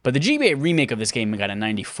 But the GBA remake of this game got a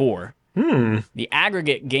 94. The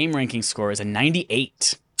aggregate Game Ranking score is a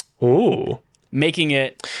 98. Ooh. Making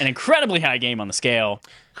it an incredibly high game on the scale.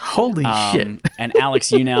 Holy shit. And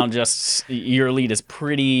Alex, your lead is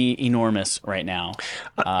pretty enormous right now.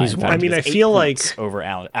 I feel like over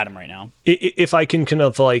Adam right now. If I can kind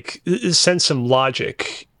of like send some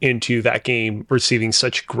logic into that game receiving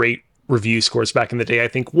such great review scores back in the day, I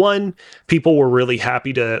think one, people were really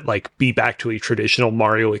happy to like be back to a traditional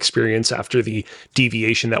Mario experience after the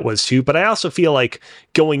deviation that was 2. But I also feel like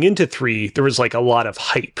going into 3, there was like a lot of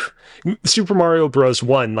hype. Super Mario Bros.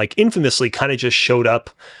 1, like infamously kind of just showed up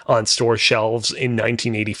on store shelves in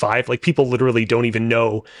 1985. Like people literally don't even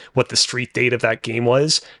know what the street date of that game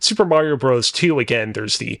was. Super Mario Bros. 2, again,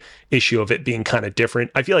 there's the issue of it being kind of different.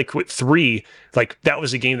 I feel like with 3, like that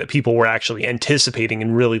was a game that people were actually anticipating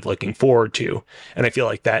and really looking forward to. And I feel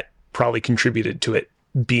like that probably contributed to it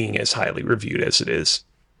being as highly reviewed as it is.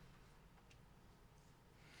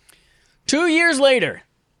 2 years later,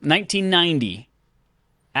 1990.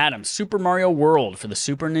 Adam, Super Mario World for the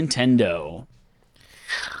Super Nintendo.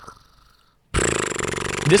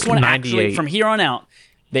 This one 98. actually, from here on out,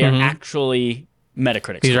 they are actually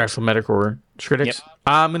Metacritic. These are actual Metacritic critics. Yep.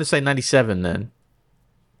 I'm going to say 97 then.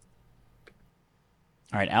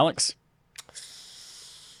 All right, Alex.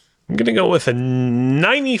 I'm going to go with a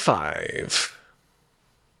 95.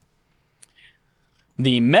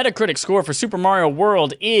 The Metacritic score for Super Mario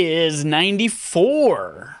World is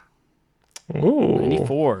 94. Ooh.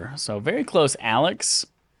 94. So very close, Alex.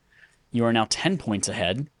 You are now 10 points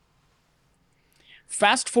ahead.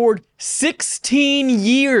 Fast forward 16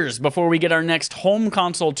 years before we get our next home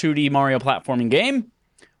console 2D Mario platforming game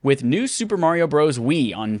with New Super Mario Bros.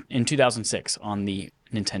 Wii in 2006 on the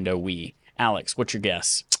Nintendo Wii. Alex, what's your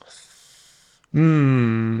guess?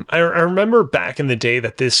 I remember back in the day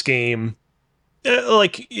that this game,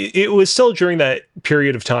 like, it was still during that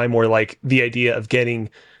period of time where, like, the idea of getting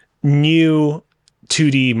new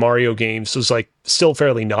 2D Mario games was like still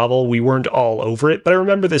fairly novel. We weren't all over it, but I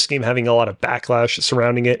remember this game having a lot of backlash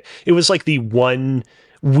surrounding it. It was like the one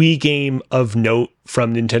Wii game of note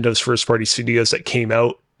from Nintendo's first party studios that came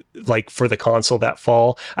out like for the console that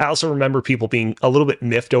fall. I also remember people being a little bit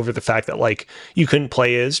miffed over the fact that like you couldn't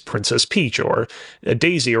play as Princess Peach or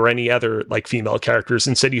Daisy or any other like female characters.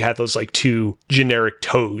 Instead, you had those like two generic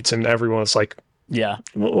Toads, and everyone was like, Yeah.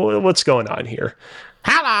 What's going on here?"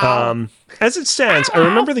 Hello. As it stands, I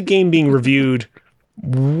remember the game being reviewed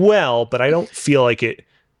well, but I don't feel like it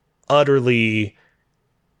utterly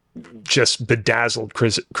just bedazzled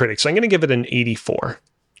critics. So I'm going to give it an 84.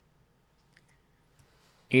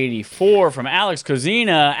 84 from Alex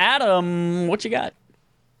Cozina. Adam, what you got?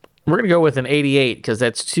 We're going to go with an 88 because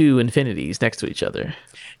that's two infinities next to each other.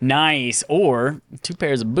 Nice. Or two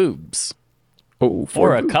pairs of boobs. Oh,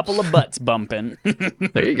 Or a couple of butts bumping.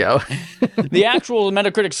 There you go. The actual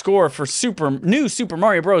Metacritic score for new Super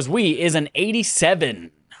Mario Bros. Wii is an 87.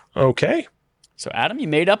 Okay. So, Adam, you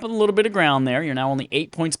made up a little bit of ground there. You're now only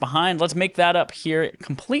 8 points behind. Let's make that up here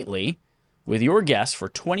completely with your guess for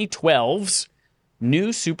 2012's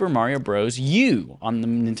new Super Mario Bros. U on the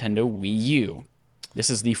Nintendo Wii U. This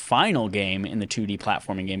is the final game in the 2D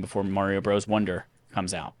platforming game before Mario Bros. Wonder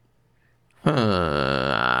comes out.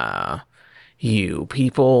 You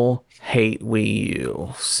people hate Wii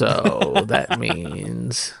U, so that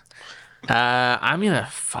means I'm gonna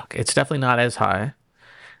it's definitely not as high.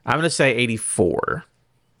 I'm gonna say 84.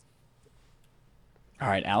 All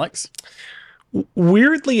right, Alex.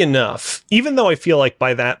 Weirdly enough, even though I feel like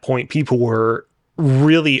by that point people were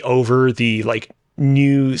really over the like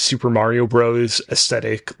new Super Mario Bros.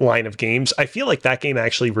 Aesthetic line of games, I feel like that game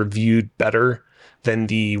actually reviewed better than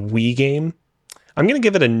the Wii game. I'm gonna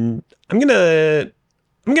give it I'm gonna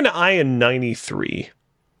eye a 93.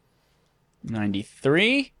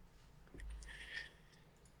 93.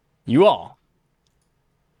 You all.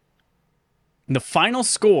 The final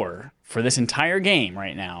score for this entire game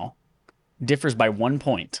right now differs by 1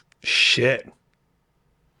 point. Shit.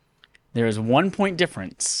 There is 1 point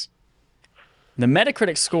difference. The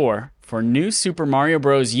Metacritic score for new Super Mario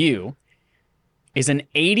Bros. U is an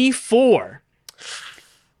 84.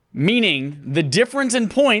 Meaning the difference in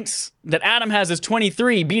points that Adam has is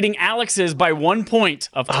 23, beating Alex's by 1 point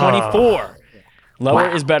of 24. Lower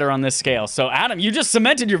is better on this scale. So, Adam, you just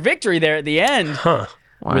cemented your victory there at the end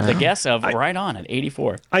with a guess of right on at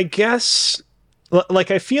 84. I guess,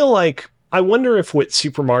 like, I feel like, I wonder if with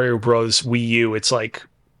Super Mario Bros. Wii U, it's like,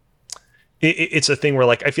 it's a thing where,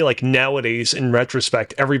 like, I feel like nowadays, in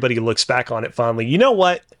retrospect, everybody looks back on it fondly. You know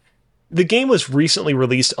what? The game was recently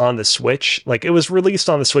released on the Switch. Like, it was released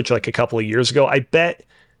on the Switch like a couple of years ago. I bet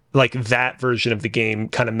like that version of the game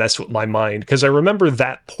kind of messed with my mind because I remember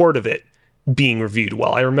that port of it being reviewed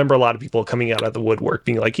well. I remember a lot of people coming out of the woodwork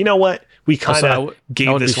being like, you know what, we kind of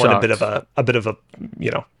gave this one a bit of a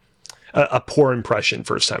you know, a poor impression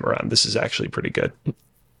first time around. This is actually pretty good.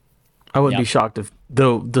 I wouldn't be shocked if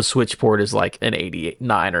the Switch port is like an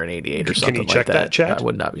 89 or an 88 or something Can you check like that, Chad? I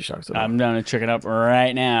would not be shocked. I'm going to check it up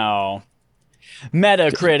right now.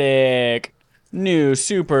 Metacritic, new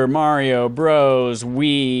Super Mario Bros.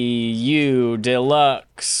 Wii U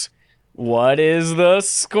Deluxe. What is the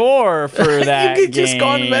score for that You could game? just go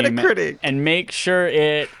on Metacritic. And make sure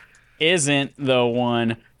it isn't the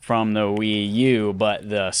one from the Wii U, but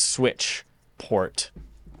the Switch port.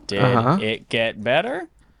 Did it get better?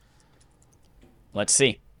 Let's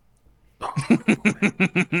see.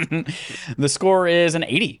 The score is an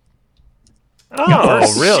 80.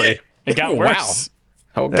 Oh, really? It got worse.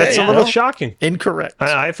 Wow. Okay. That's a little shocking. Incorrect.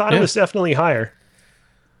 I thought it was definitely higher.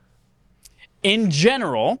 In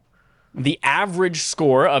general, the average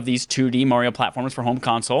score of these 2D Mario platformers for home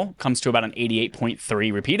console comes to about an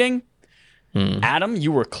 88.3 repeating. Adam,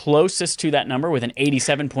 you were closest to that number with an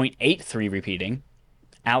 87.83 repeating.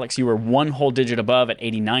 Alex, you were one whole digit above at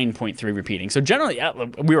 89.3 repeating. So generally,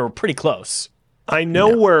 we were pretty close. I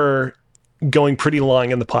know we're going pretty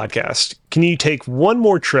long in the podcast. Can you take one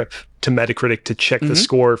more trip to Metacritic to check the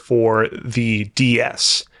score for the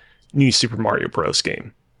DS new Super Mario Bros.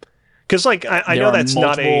 Game? Because, like, I know that's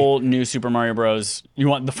not a new Super Mario Bros. You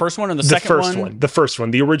want the first one or the the second first one? The first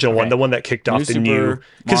one, the original one, the one that kicked off the new.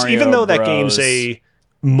 Because even though that game's a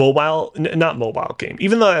not mobile game,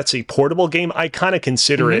 even though that's a portable game, I kind of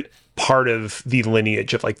consider it part of the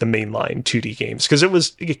lineage of like the mainline 2D games because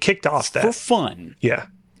it kicked off that for fun. Yeah.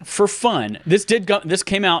 For fun, this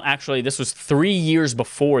came out actually. This was 3 years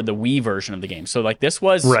before the Wii version of the game. So like this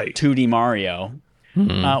was 2D Mario.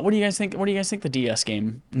 What do you guys think? What do you guys think the DS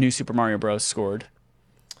game, New Super Mario Bros. Scored?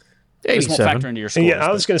 This won't factor into your scores. Yeah,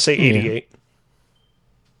 I was going to say 88.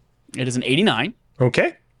 It is an 89.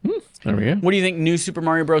 Okay. There we go. What do you think New Super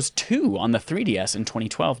Mario Bros. 2 on the 3DS in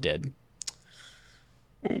 2012 did?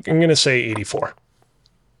 I'm going to say 84.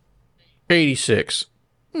 86.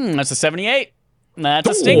 That's a 78. That's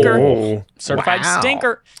a stinker. Oh. Certified Wow.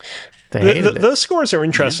 stinker. They hated it. Those scores are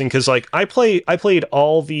interesting because, like, I played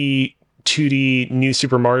all the 2D New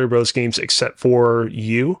Super Mario Bros. Games except for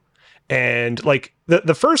U, and like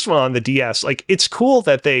the first one on the DS. Like, it's cool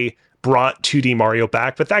that they brought 2D Mario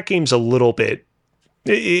back, but that game's a little bit.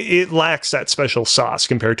 It lacks that special sauce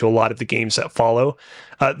compared to a lot of the games that follow.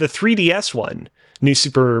 The 3DS one, New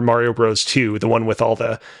Super Mario Bros. 2, the one with all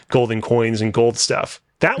the golden coins and gold stuff,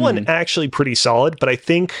 that one actually pretty solid, but I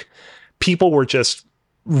think people were just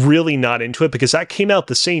really not into it because that came out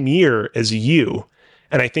the same year as U.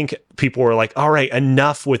 And I think people were like, all right,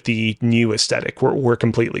 enough with the new aesthetic. We're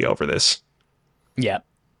completely over this. Yeah,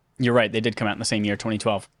 you're right. They did come out in the same year,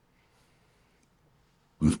 2012.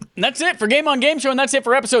 And that's it for Game on Game Show, and that's it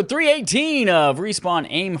for episode 318 of Respawn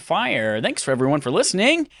Aim Fire. Thanks for everyone for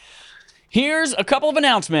listening. Here's a couple of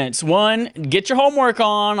announcements. One, get your homework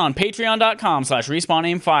on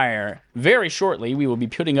patreon.com/respawnaimfire. Very shortly, we will be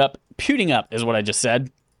putting up is what I just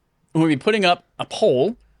said. We'll be putting up a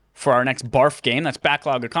poll for our next BARF game. That's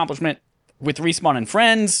Backlog Accomplishment with Respawn and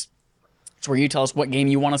Friends. It's where you tell us what game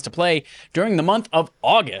you want us to play during the month of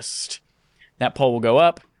August. That poll will go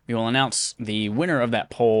up. We will announce the winner of that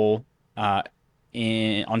poll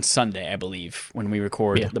on Sunday, I believe, when we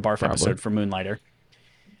record the BARF episode for Moonlighter.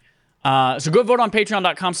 So go vote on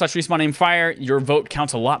patreon.com/respawnaimfire. Your vote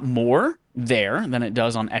counts a lot more there than it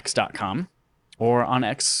does on x.com or on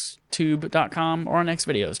xtube.com or on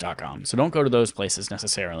xvideos.com. So don't go to those places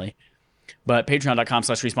necessarily. But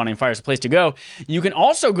patreon.com/respawnaimfire is the place to go. You can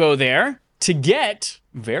also go there to get,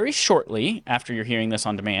 very shortly after you're hearing this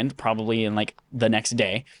on demand, probably in like the next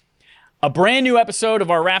day, a brand new episode of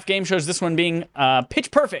our RAF game shows. This one being Pitch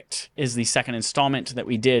Perfect is the second installment that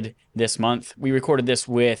we did this month. We recorded this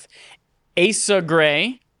with Asa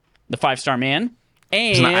Gray, the 5-star man,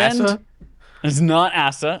 and it's not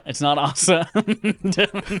Asa. It's not Asa,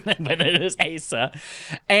 but it is Asa.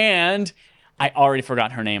 And I already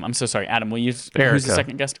forgot her name. I'm so sorry. Adam, will you? Who's the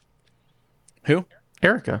second guest? Who?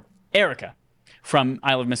 Erica from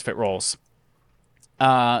Isle of Misfit Rolls.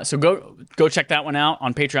 So go check that one out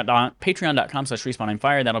on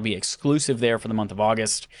patreon.com/respawnaimfire. That'll be exclusive there for the month of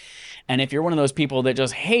August. And if you're one of those people that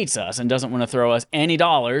just hates us and doesn't want to throw us any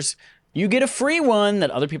dollars, you get a free one that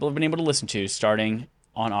other people have been able to listen to starting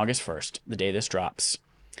on August 1st, the day this drops.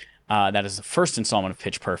 That is the first installment of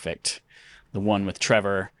Pitch Perfect, the one with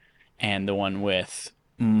Trevor and the one with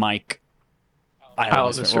Mike. Isle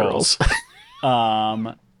of Misfit Rolls.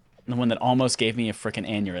 The one that almost gave me a freaking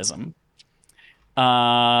aneurysm.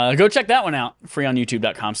 Go check that one out. Free on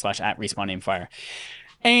youtube.com/@respawnaimfire.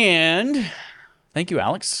 And thank you,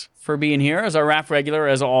 Alex, for being here as our RAF regular,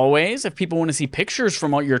 as always. If people want to see pictures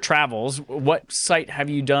from all your travels, what site have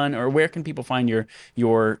you done, or where can people find your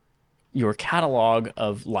catalog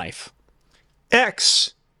of life?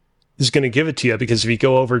 X is going to give it to you because if you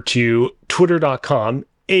go over to twitter.com,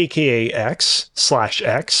 aka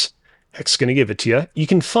x/x, X is going to give it to you. You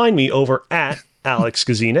can find me over at Alex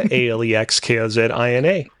Kozina,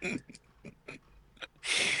 ALEXKOZINA.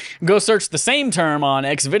 Go search the same term on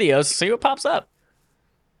Xvideos, see what pops up.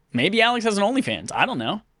 Maybe Alex has an OnlyFans. I don't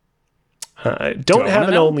know. Don't have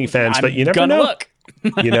an OnlyFans, but you never know. Look.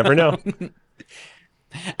 You never know.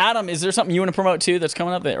 Adam, is there something you want to promote too that's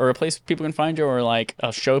coming up, or a place people can find you, or like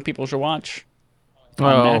a show people should watch?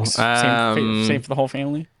 Same for the whole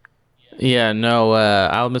family. Yeah, no.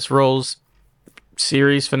 Isle of Misfit Rolls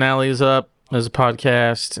series finale is up as a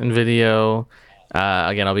podcast and video.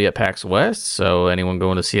 Again, I'll be at PAX West, so anyone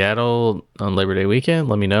going to Seattle on Labor Day weekend,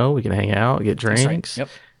 let me know. We can hang out, get drinks. Right. Yep.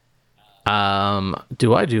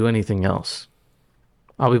 Do I do anything else?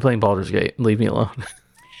 I'll be playing Baldur's Gate. Leave me alone.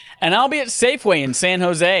 And I'll be at Safeway in San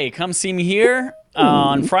Jose. Come see me here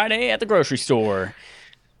on Friday at the grocery store.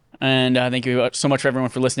 And thank you so much for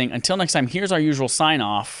everyone for listening. Until next time, here's our usual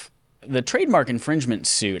sign-off. The trademark infringement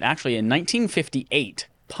suit, actually in 1958,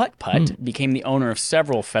 Putt Putt became the owner of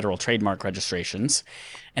several federal trademark registrations,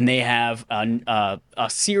 and they have a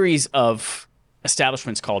series of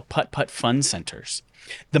establishments called Putt Putt Fun Centers.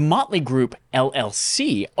 The Motley Group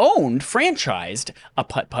LLC franchised a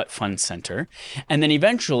Putt Putt Fun Center, and then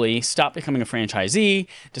eventually stopped becoming a franchisee,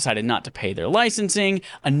 decided not to pay their licensing.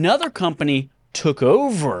 Another company took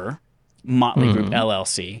over Motley Group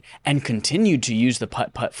LLC and continued to use the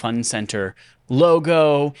Putt Putt Fun Center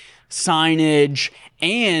logo, signage,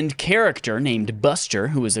 and character named Buster,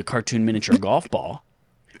 who was a cartoon miniature golf ball,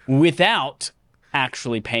 without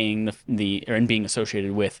actually paying and being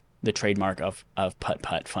associated with the trademark of Putt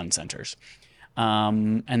Putt Fun Centers.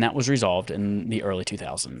 And that was resolved in the early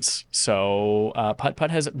 2000s. So Putt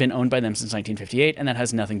Putt has been owned by them since 1958, and that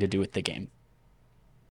has nothing to do with the game.